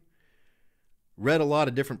working? Read a lot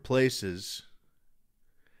of different places.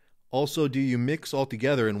 Also, do you mix all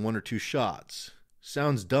together in 1 or 2 shots?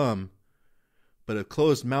 Sounds dumb, but a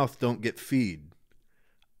closed mouth don't get feed.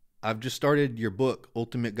 I've just started your book,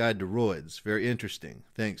 Ultimate Guide to Roids. Very interesting.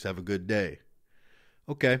 Thanks. Have a good day.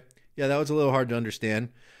 Okay. Yeah, that was a little hard to understand,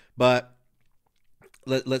 but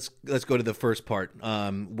let's go to the first part.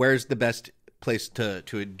 Where's the best place to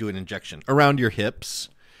do an injection? Around your hips.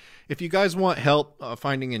 If you guys want help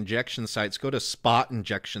finding injection sites, go to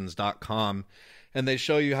spotinjections.com, and they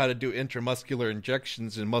show you how to do intramuscular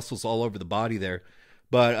injections in muscles all over the body there.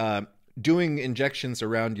 But doing injections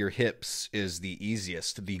around your hips is the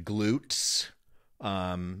easiest. The glutes,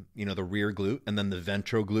 the rear glute, and then the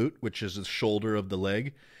ventroglute, which is the shoulder of the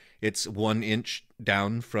leg. It's 1 inch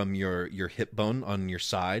down from your hip bone on your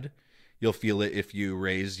side. You'll feel it if you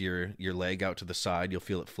raise your leg out to the side. You'll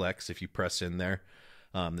feel it flex if you press in there.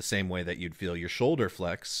 The same way that you'd feel your shoulder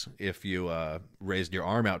flex if you raised your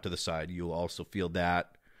arm out to the side. You'll also feel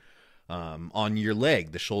that on your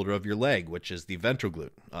leg, the shoulder of your leg, which is the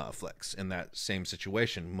ventroglute flex. In that same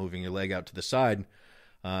situation, moving your leg out to the side,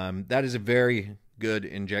 that is a very good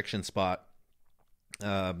injection spot.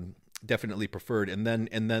 Definitely preferred. And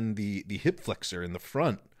then the hip flexor in the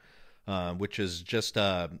front, which is just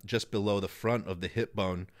below the front of the hip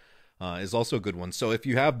bone, is also a good one. So if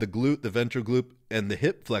you have the glute, the ventroglute, and the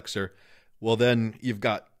hip flexor, well, then you've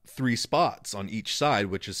got 3 spots on each side,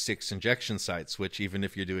 which is 6 injection sites, which even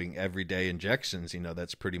if you're doing everyday injections,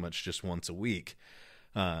 that's pretty much just once a week,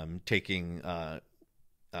 taking an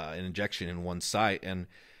injection in one site. And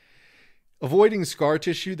avoiding scar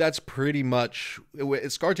tissue, that's pretty much,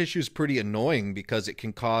 scar tissue is pretty annoying because it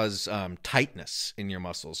can cause tightness in your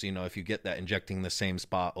muscles. If you get that injecting the same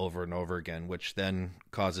spot over and over again, which then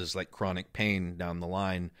causes like chronic pain down the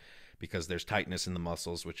line because there's tightness in the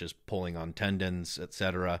muscles, which is pulling on tendons,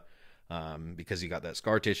 etc. Because you got that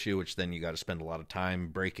scar tissue, which then you got to spend a lot of time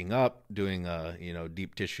breaking up, doing a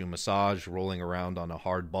deep tissue massage, rolling around on a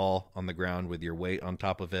hard ball on the ground with your weight on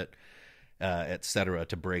top of it, etc.,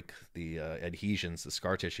 to break the adhesions, the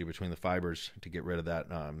scar tissue between the fibers, to get rid of that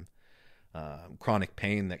chronic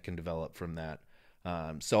pain that can develop from that.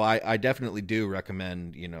 So I definitely do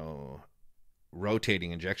recommend rotating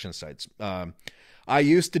injection sites. I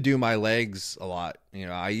used to do my legs a lot.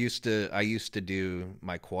 I used to do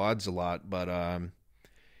my quads a lot, but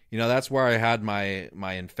that's where I had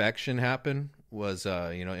my infection happen, was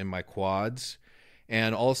in my quads.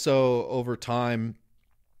 And also over time,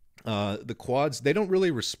 the quads, they don't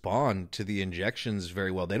really respond to the injections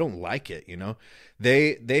very well. They don't like it.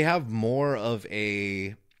 They have more of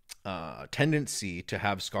a tendency to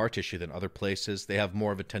have scar tissue than other places. They have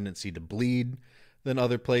more of a tendency to bleed than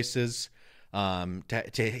other places. To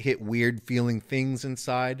hit weird feeling things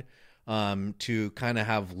inside, to kind of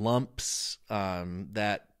have lumps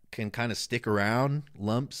that can kind of stick around,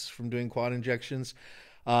 lumps from doing quad injections.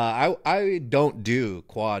 I don't do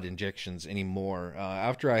quad injections anymore.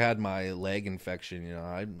 After I had my leg infection,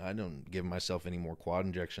 I don't give myself any more quad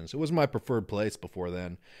injections. It was my preferred place before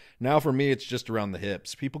then. Now for me, it's just around the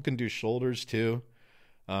hips. People can do shoulders too.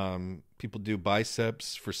 People do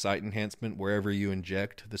biceps for sight enhancement. Wherever you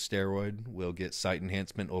inject the steroid will get sight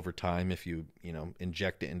enhancement over time if you,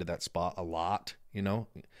 inject it into that spot a lot,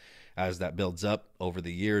 as that builds up over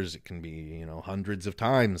the years. It can be, hundreds of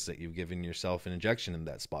times that you've given yourself an injection in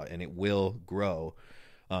that spot, and it will grow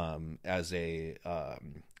as a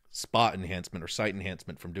spot enhancement or sight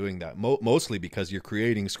enhancement from doing that, mostly because you're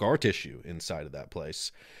creating scar tissue inside of that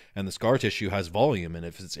place, and the scar tissue has volume, and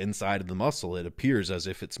if it's inside of the muscle, it appears as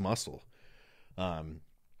if it's muscle.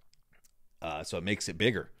 So it makes it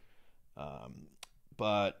bigger.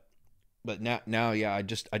 But now, yeah, I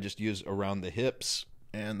just use around the hips,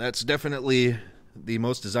 and that's definitely the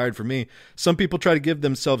most desired for me. Some people try to give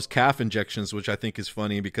themselves calf injections, which I think is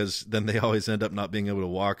funny because then they always end up not being able to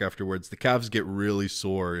walk afterwards. The calves get really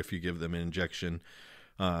sore if you give them an injection.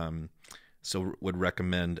 So would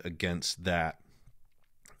recommend against that.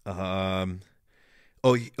 Okay.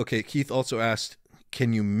 Keith also asked,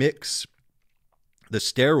 can you mix the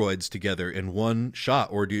steroids together in one shot,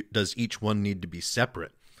 or does each one need to be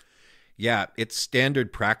separate? Yeah, it's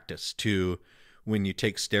standard practice when you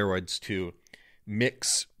take steroids to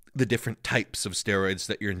mix the different types of steroids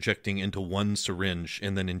that you're injecting into one syringe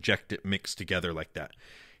and then inject it mixed together like that.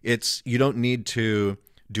 You don't need to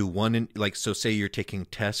do one so say you're taking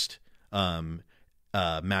test, Masteron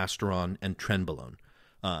and Trenbolone,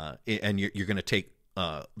 and you're going to take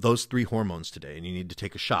those 3 hormones today, and you need to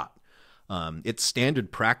take a shot. It's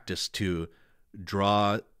standard practice to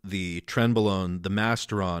draw the Trenbolone, the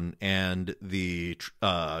Masteron, and the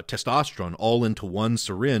testosterone all into one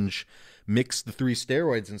syringe, mix the 3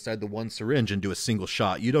 steroids inside the one syringe, and do a single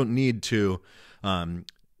shot. You don't need to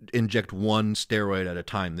inject one steroid at a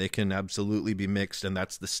time. They can absolutely be mixed, and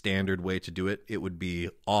that's the standard way to do it. It would be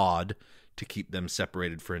odd to keep them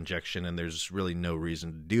separated for injection, and there's really no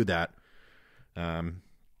reason to do that.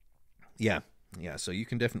 Yeah, so you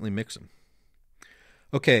can definitely mix them.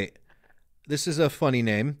 Okay, this is a funny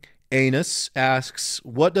name. Anus asks,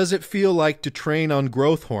 what does it feel like to train on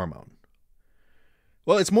growth hormone?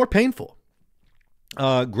 Well, it's more painful.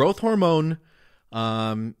 Growth hormone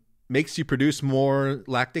makes you produce more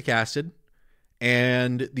lactic acid,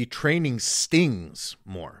 and the training stings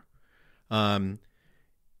more.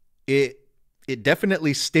 It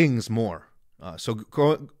definitely stings more. So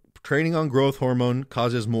training on growth hormone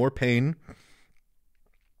causes more pain.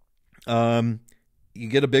 You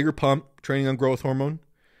get a bigger pump training on growth hormone.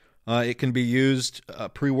 It can be used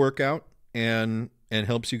pre-workout and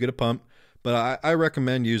helps you get a pump. But I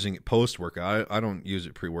recommend using it post-workout. I don't use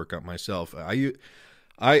it pre-workout myself. The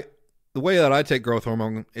way that I take growth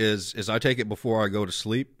hormone is I take it before I go to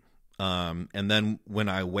sleep, and then when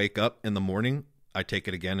I wake up in the morning, I take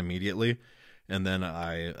it again immediately, and then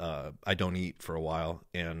I don't eat for a while,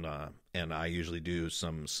 and I usually do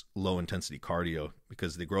some low intensity cardio,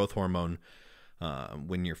 because the growth hormone,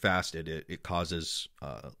 when you're fasted, it causes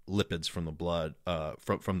lipids from the blood,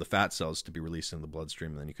 from the fat cells to be released in the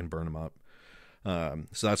bloodstream, and then you can burn them up.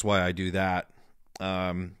 So that's why I do that.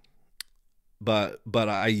 But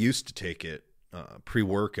I used to take it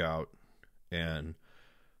pre-workout, and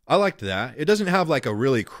I liked that. It doesn't have like a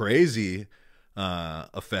really crazy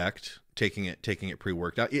effect taking it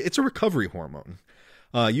pre-workout. It's a recovery hormone.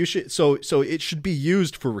 So it should be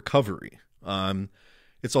used for recovery.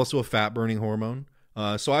 It's also a fat burning hormone.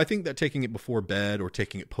 So I think that taking it before bed or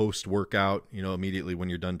taking it post workout, immediately when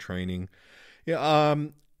you're done training,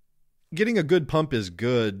 getting a good pump is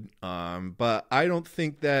good. But I don't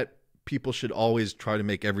think that people should always try to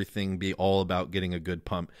make everything be all about getting a good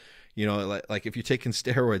pump. Like if you're taking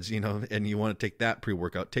steroids, and you want to take that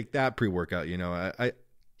pre-workout, take that pre-workout.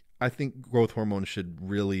 I think growth hormone should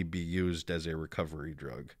really be used as a recovery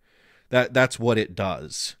drug. That's what it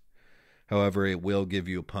does. However, it will give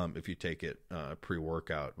you a pump if you take it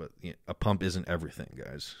pre-workout. But a pump isn't everything,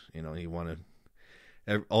 guys. You want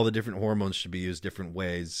to. All the different hormones should be used different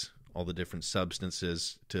ways. All the different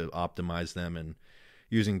substances to optimize them, and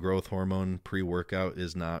using growth hormone pre-workout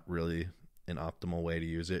is not really an optimal way to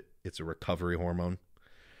use it. It's a recovery hormone.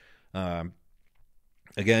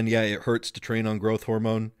 Again, yeah, it hurts to train on growth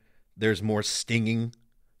hormone. There's more stinging.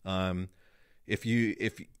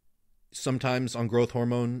 If sometimes on growth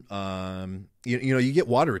hormone, you get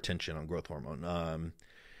water retention on growth hormone,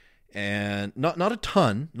 and not a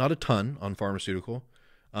ton on pharmaceutical,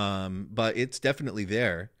 but it's definitely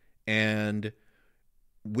there. And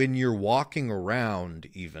when you're walking around,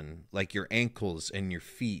 even like your ankles and your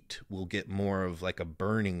feet will get more of like a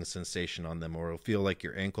burning sensation on them, or it'll feel like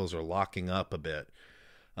your ankles are locking up a bit.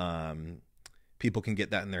 People can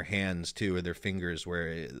get that in their hands too, or their fingers,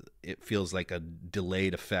 where it feels like a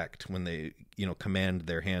delayed effect when they, command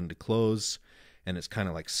their hand to close, and it's kind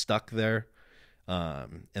of like stuck there.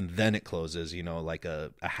 And then it closes, like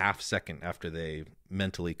a half second after they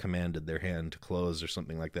mentally commanded their hand to close or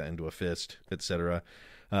something like that into a fist, etc.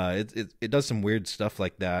 It does some weird stuff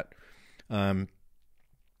like that.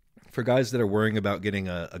 For guys that are worrying about getting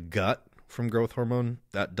a gut from growth hormone,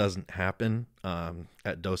 that doesn't happen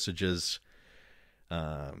at dosages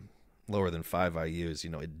lower than 5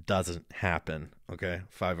 IUs. It doesn't happen. Okay,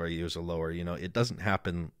 5 IUs or lower. It doesn't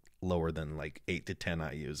happen lower than like 8 to 10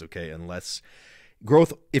 IUs. Okay, unless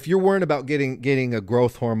if you're worried about getting a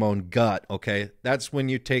growth hormone gut, okay, that's when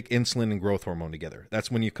you take insulin and growth hormone together. That's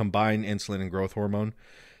when you combine insulin and growth hormone.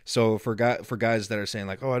 So for guys that are saying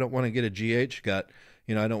like, oh, I don't want to get a GH gut,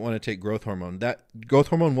 I don't want to take growth hormone. That growth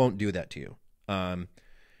hormone won't do that to you.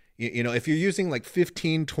 If you're using like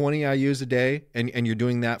 15, 20 IUs a day and you're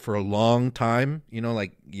doing that for a long time,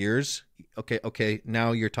 like years, okay,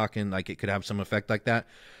 now you're talking like it could have some effect like that.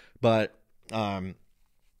 But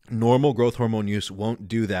normal growth hormone use won't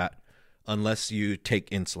do that unless you take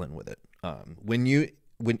insulin with it.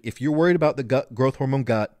 If you're worried about the growth hormone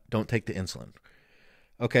gut, don't take the insulin.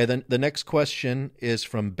 Okay, then the next question is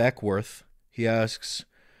from Beckworth. He asks,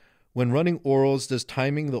 when running orals, does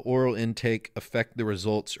timing the oral intake affect the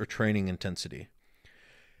results or training intensity?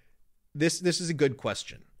 This is a good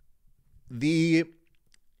question. The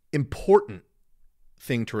important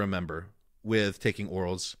thing to remember with taking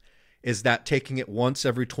orals is that taking it once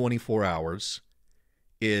every 24 hours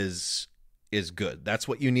is good. That's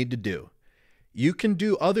what you need to do. You can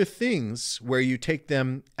do other things where you take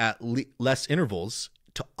them at less intervals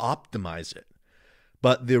to optimize it.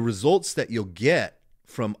 But the results that you'll get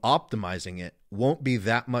from optimizing it won't be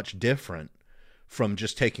that much different from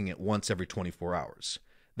just taking it once every 24 hours.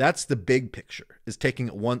 That's the big picture, is taking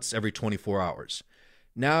it once every 24 hours.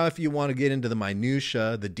 Now, if you want to get into the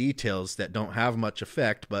minutia, the details that don't have much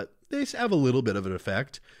effect, but they have a little bit of an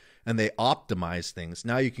effect, and they optimize things,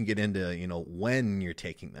 now you can get into, when you're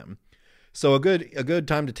taking them. So a good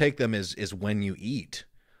time to take them is when you eat,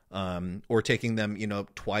 or taking them,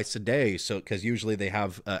 twice a day. So, because usually they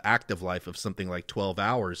have an active life of something like 12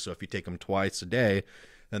 hours. So if you take them twice a day,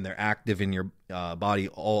 then they're active in your body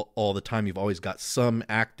all the time. You've always got some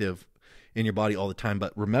active in your body all the time.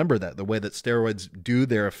 But remember that the way that steroids do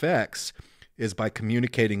their effects is by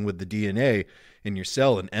communicating with the DNA in your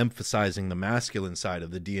cell and emphasizing the masculine side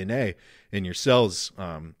of the DNA in your cells.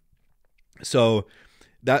 So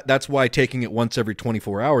that's why taking it once every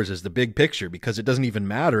 24 hours is the big picture, because it doesn't even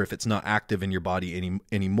matter if it's not active in your body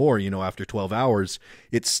anymore. After 12 hours,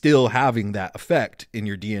 it's still having that effect in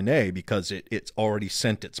your DNA because it's already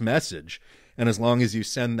sent its message. And as long as you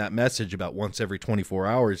send that message about once every 24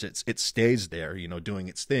 hours, it stays there, doing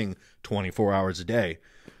its thing 24 hours a day.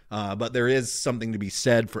 But there is something to be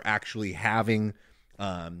said for actually having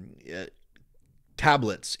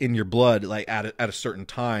tablets in your blood, like at a certain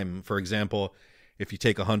time. For example, if you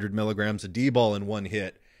take 100 milligrams of D-bol in one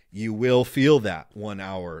hit, you will feel that 1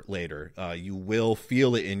 hour later. You will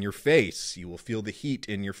feel it in your face. You will feel the heat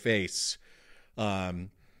in your face,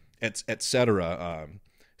 etc.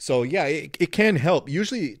 So yeah, it can help.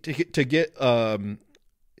 Usually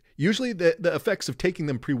usually the effects of taking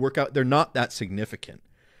them pre-workout, they're not that significant.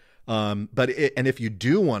 But if you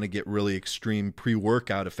do want to get really extreme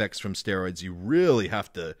pre-workout effects from steroids, you really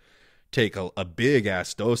have to take a big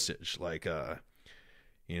ass dosage, like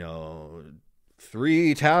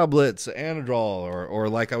 3 tablets of Anadrol, or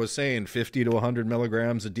like I was saying, 50 to 100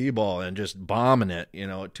 milligrams of D-bol, and just bombing it,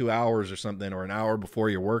 2 hours or something, or an hour before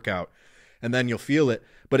your workout, and then you'll feel it.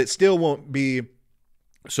 But it still won't be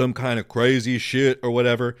some kind of crazy shit or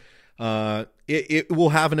whatever. It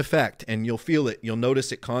will have an effect, and you'll feel it. You'll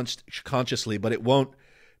notice it consciously, but it won't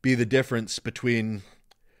be the difference between.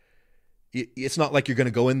 It's not like you're going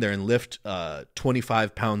to go in there and lift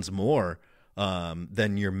 25 pounds more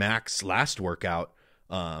than your max last workout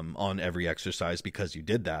on every exercise because you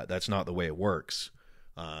did that. That's not the way it works.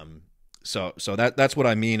 So that's what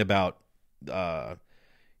I mean about the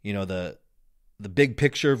big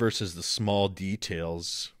picture versus the small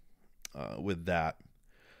details with that.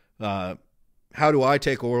 How do I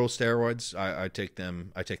take oral steroids? I take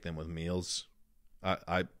them with meals.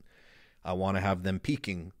 I want to have them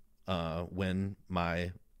peaking when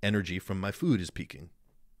my energy from my food is peaking.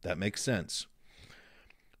 That makes sense.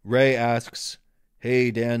 Ray asks, "Hey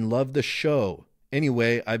Dan, love the show.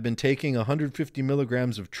 Anyway, I've been taking 150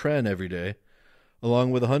 milligrams of Tren every day, along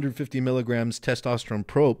with 150 milligrams testosterone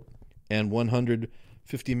prop and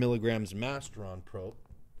 150 milligrams Masteron prop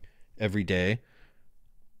every day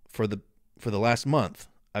for the last month.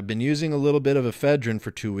 I've been using a little bit of ephedrine for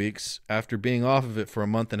 2 weeks after being off of it for a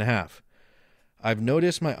month and a half. I've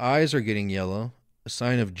noticed my eyes are getting yellow, a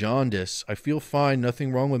sign of jaundice. I feel fine,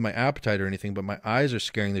 nothing wrong with my appetite or anything, but my eyes are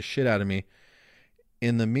scaring the shit out of me.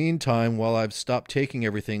 In the meantime, while I've stopped taking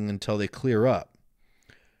everything until they clear up.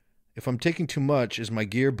 If I'm taking too much, is my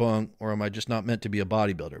gear bunk, or am I just not meant to be a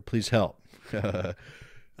bodybuilder? Please help.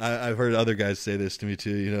 I've heard other guys say this to me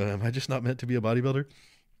too. You know, am I just not meant to be a bodybuilder?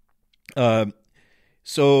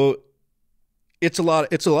 So it's a lot.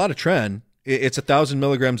 It's a lot of tren. It's 1,000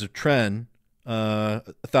 milligrams of tren,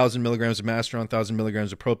 1,000 milligrams of Masteron, 1,000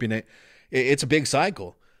 milligrams of propionate. It's a big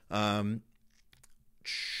cycle.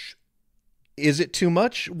 Is it too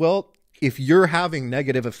much? Well, if you're having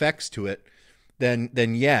negative effects to it, then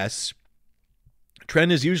yes.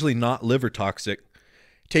 Tren is usually not liver toxic.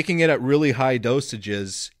 Taking it at really high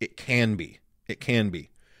dosages, it can be. It can be.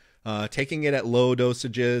 Taking it at low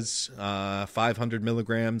dosages, 500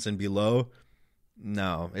 milligrams and below,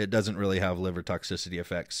 no, it doesn't really have liver toxicity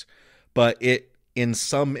effects. But in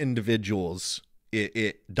some individuals,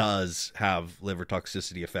 it does have liver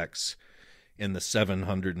toxicity effects in the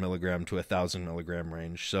 700 milligram to 1,000 milligram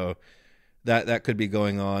range. So that could be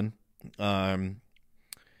going on.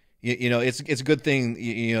 You know, it's a good thing.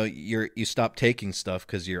 You know, you stop taking stuff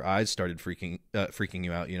because your eyes started freaking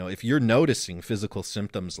you out. You know, if you're noticing physical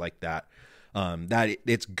symptoms like that,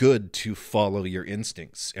 it's good to follow your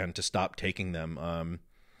instincts and to stop taking them.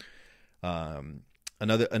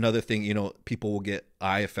 Another thing, you know, people will get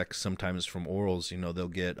eye effects sometimes from orals. You know, they'll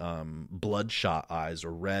get bloodshot eyes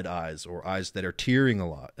or red eyes or eyes that are tearing a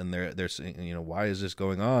lot, and they're saying, you know, why is this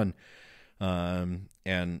going on?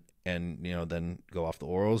 And you know, then go off the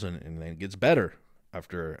orals, and then it gets better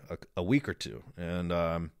after a week or two.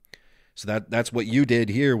 And so that's what you did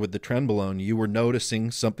here with the Trenbolone. You were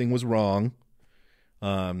noticing something was wrong.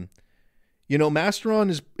 You know,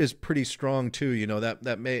 Masteron is pretty strong too. You know,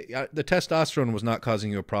 that may the testosterone was not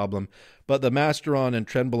causing you a problem, but the Masteron and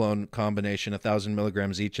Trenbolone combination, 1,000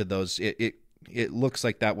 milligrams each of those, it looks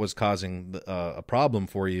like that was causing a problem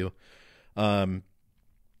for you, a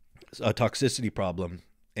toxicity problem,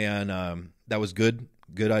 and that was good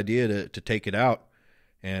idea to take it out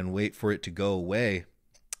and wait for it to go away.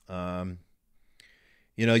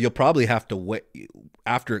 You know, you'll probably have to wait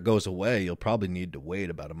after it goes away. You'll probably need to wait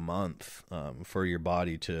about a month for your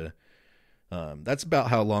body to. That's about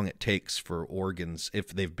how long it takes for organs, if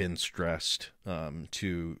they've been stressed,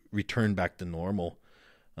 to return back to normal,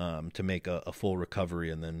 to make a full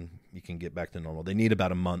recovery, and then you can get back to normal. They need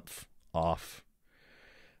about a month off.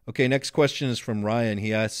 Okay, next question is from Ryan.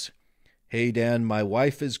 He asks, "Hey Dan, my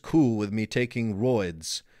wife is cool with me taking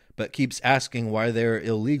roids, but keeps asking why they're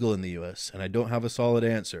illegal in the U.S., and I don't have a solid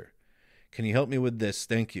answer. Can you help me with this?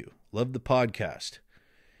 Thank you. Love the podcast."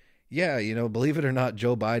 Yeah, you know, believe it or not,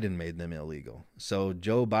 Joe Biden made them illegal. So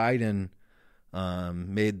Joe Biden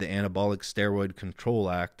made the Anabolic Steroid Control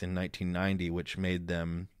Act in 1990, which made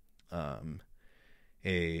them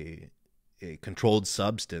a controlled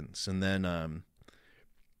substance. And then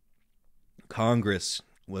Congress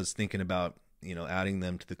was thinking about, you know, adding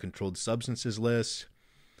them to the controlled substances list.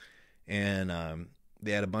 And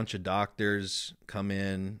they had a bunch of doctors come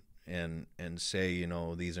in and say, you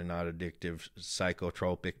know, these are not addictive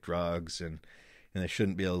psychotropic drugs, and they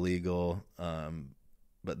shouldn't be illegal.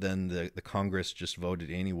 But then the Congress just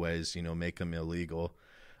voted anyways, you know, make them illegal.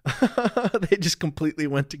 They just completely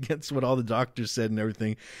went against what all the doctors said and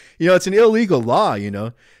everything. You know, it's an illegal law. You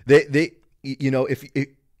know, they you know,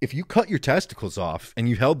 if you cut your testicles off and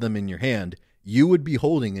you held them in your hand, you would be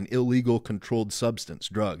holding an illegal controlled substance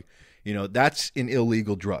drug. You know, that's an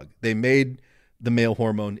illegal drug. They made the male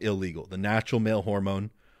hormone illegal. The natural male hormone,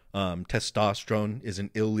 testosterone, is an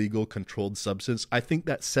illegal controlled substance. I think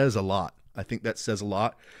that says a lot.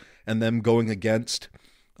 And them going against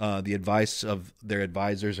the advice of their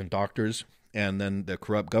advisors and doctors, and then the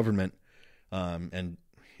corrupt government, and,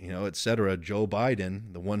 you know, et cetera. Joe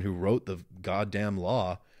Biden, the one who wrote the goddamn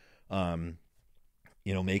law,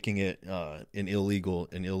 you know, making it an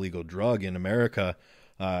illegal drug in America.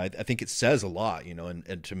 I think it says a lot, you know,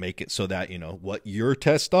 and to make it so that, you know, what your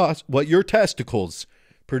testicles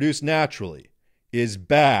produce naturally is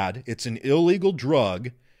bad. It's an illegal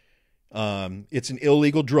drug. It's an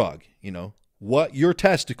illegal drug. You know, what your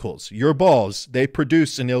testicles, your balls, they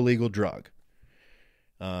produce an illegal drug.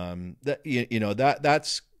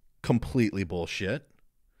 That's completely bullshit.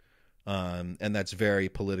 And that's very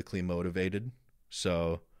politically motivated.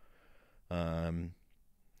 So, you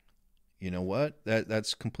know what?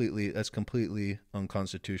 That's completely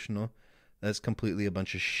unconstitutional. That's completely a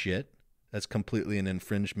bunch of shit. That's completely an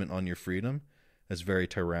infringement on your freedom. That's very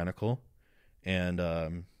tyrannical,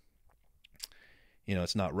 and you know,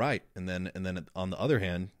 it's not right. And then on the other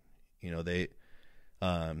hand, you know,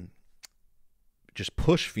 just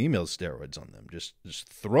push female steroids on them, just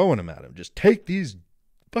throwing them at them. Just take these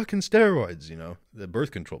fucking steroids, the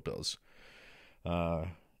birth control pills,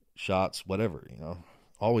 shots, whatever,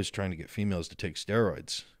 always trying to get females to take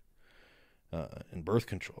steroids and birth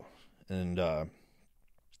control. And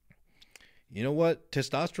you know what?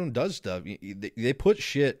 Testosterone does stuff. They put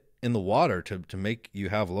shit in the water to make you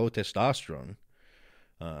have low testosterone.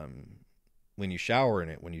 When you shower in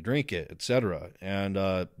it, when you drink it, etc.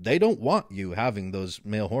 And they don't want you having those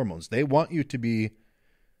male hormones. They want you to be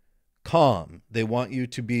calm. They want you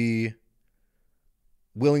to be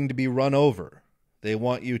willing to be run over. They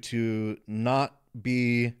want you to not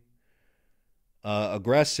be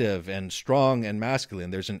aggressive and strong and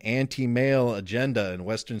masculine. There's an anti-male agenda in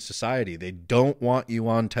Western society. They don't want you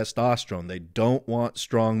on testosterone. They don't want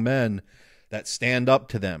strong men that stand up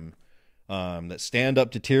to them. That stand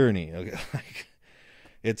up to tyranny.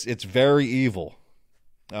 It's very evil.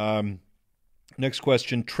 Next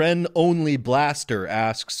question. Tren Only Blaster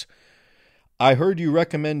asks, I heard you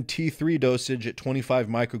recommend T3 dosage at 25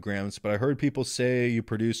 micrograms, but I heard people say you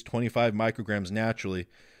produce 25 micrograms naturally,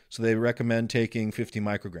 so they recommend taking 50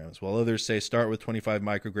 micrograms, while others say start with 25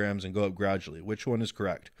 micrograms and go up gradually. Which one is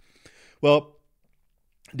correct? Well,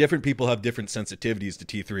 different people have different sensitivities to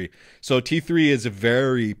T3. So T3 is a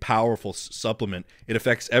very powerful supplement. It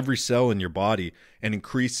affects every cell in your body and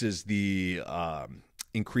increases the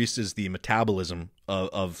metabolism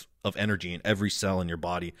of energy in every cell in your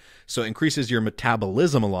body. So it increases your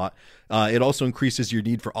metabolism a lot. It also increases your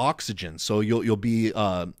need for oxygen. So you'll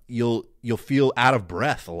feel out of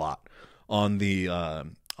breath a lot on the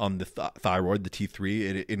thyroid, the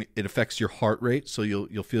T3. It affects your heart rate, so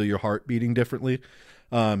you'll feel your heart beating differently.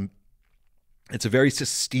 It's a very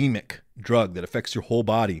systemic drug that affects your whole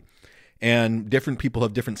body, and different people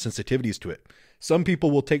have different sensitivities to it. Some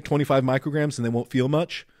people will take 25 micrograms and they won't feel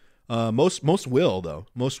much. Most will though.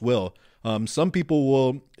 Most will. Some people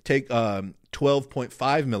will take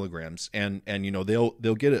 12.5 milligrams and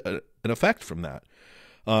they'll get an effect from that.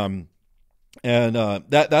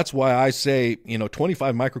 That's why I say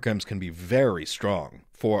 25 micrograms can be very strong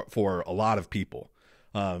for a lot of people.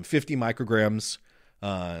 50 micrograms.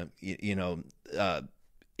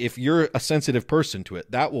 If you're a sensitive person to it,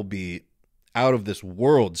 that will be out of this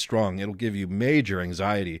world strong. It'll give you major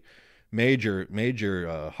anxiety, major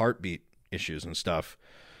heartbeat issues and stuff.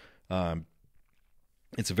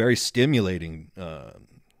 It's a very stimulating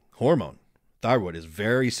hormone. Thyroid is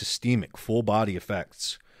very systemic, full body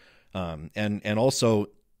effects. And also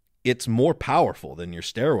it's more powerful than your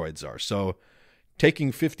steroids are. So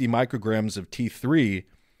taking 50 micrograms of T3,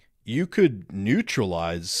 you could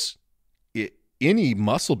neutralize any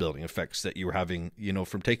muscle building effects that you were having,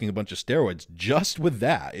 from taking a bunch of steroids. Just with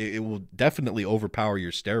that, it will definitely overpower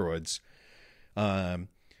your steroids,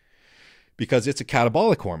 because it's a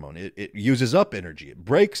catabolic hormone. It uses up energy. It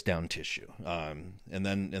breaks down tissue, and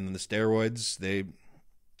then the steroids, they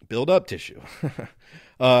build up tissue.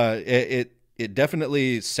 It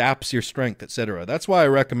definitely saps your strength, etc. That's why I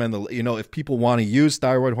recommend if people want to use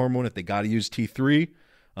thyroid hormone, if they got to use T3.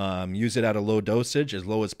 Use it at a low dosage, as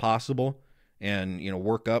low as possible, and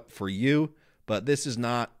work up for you. But this is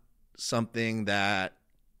not something that,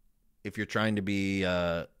 if you're trying to be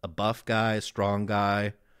a buff guy, a strong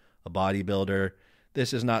guy, a bodybuilder,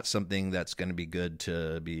 this is not something that's going to be good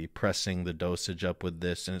to be pressing the dosage up with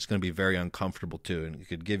this, and it's going to be very uncomfortable too, and it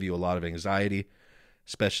could give you a lot of anxiety,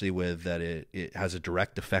 especially with that it has a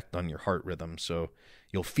direct effect on your heart rhythm. So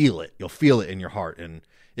you'll feel it in your heart, and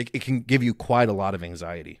it can give you quite a lot of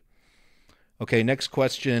anxiety. Okay, next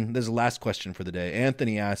question. This is the last question for the day.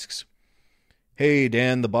 Anthony asks, hey,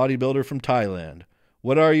 Dan, the bodybuilder from Thailand.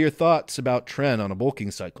 What are your thoughts about Tren on a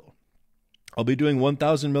bulking cycle? I'll be doing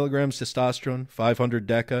 1,000 milligrams testosterone, 500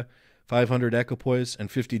 deca, 500 equipoise,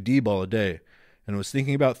 and 50 D-ball a day, and was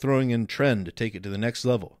thinking about throwing in Tren to take it to the next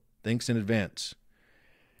level. Thanks in advance.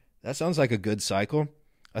 That sounds like a good cycle.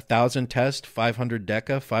 1,000 test, 500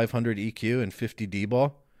 deca, 500 EQ, and 50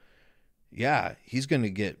 D-ball. Yeah, he's going to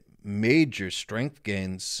get major strength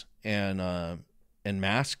gains and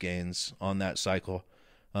mass gains on that cycle.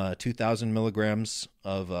 2,000 milligrams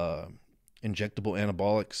of injectable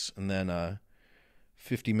anabolics, and then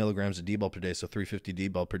 50 milligrams of D-ball per day, so 350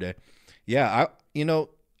 D-ball per day. Yeah,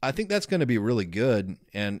 I think that's going to be really good,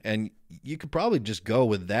 and you could probably just go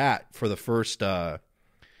with that for the first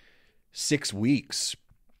 6 weeks.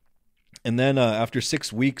 And then after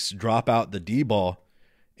 6 weeks, drop out the D-ball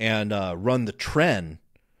and run the Tren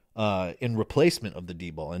in replacement of the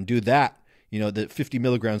D-ball, and do that. The 50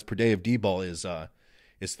 milligrams per day of D-ball is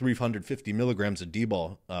is 350 milligrams of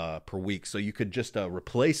D-bol per week. So you could just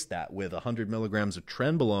replace that with 100 milligrams of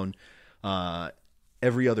trenbolone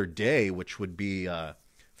every other day, which would be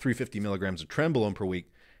 350 milligrams of trenbolone per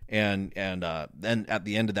week. And then at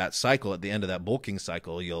the end of that cycle, at the end of that bulking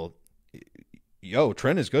cycle,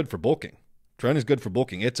 Tren is good for bulking. Tren is good for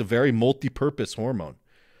bulking. It's a very multi-purpose hormone.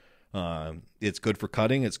 It's good for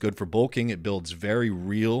cutting. It's good for bulking. It builds very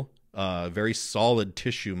real, very solid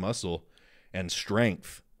tissue muscle and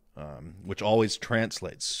strength, which always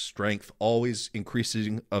translates. Strength, always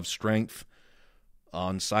increasing of strength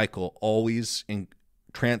on cycle, always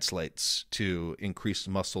translates to increased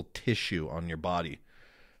muscle tissue on your body.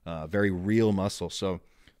 Very real muscle. So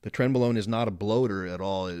the trenbolone is not a bloater at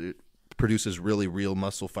all. It produces really real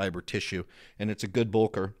muscle fiber tissue, and it's a good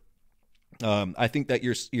bulker. I think that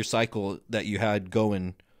your cycle that you had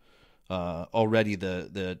going already,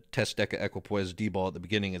 the Test-Deca Equipoise D-bol at the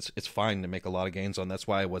beginning, it's fine to make a lot of gains on. That's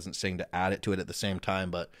why I wasn't saying to add it to it at the same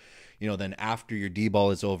time. But then after your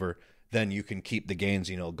D-bol is over, then you can keep the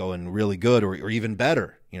gains going really good or even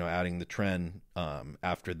better. Adding the Tren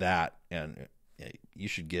after that, and you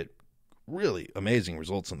should get really amazing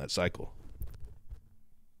results on that cycle.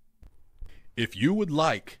 If you would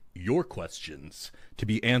like your questions to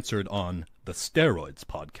be answered on the Steroids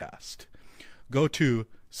Podcast, go to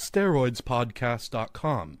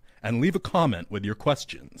steroidspodcast.com and leave a comment with your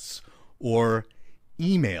questions, or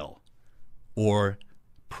email or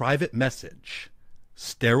private message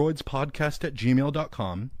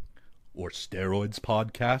steroidspodcast@gmail.com or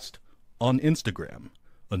steroidspodcast on Instagram.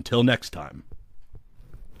 Until next time.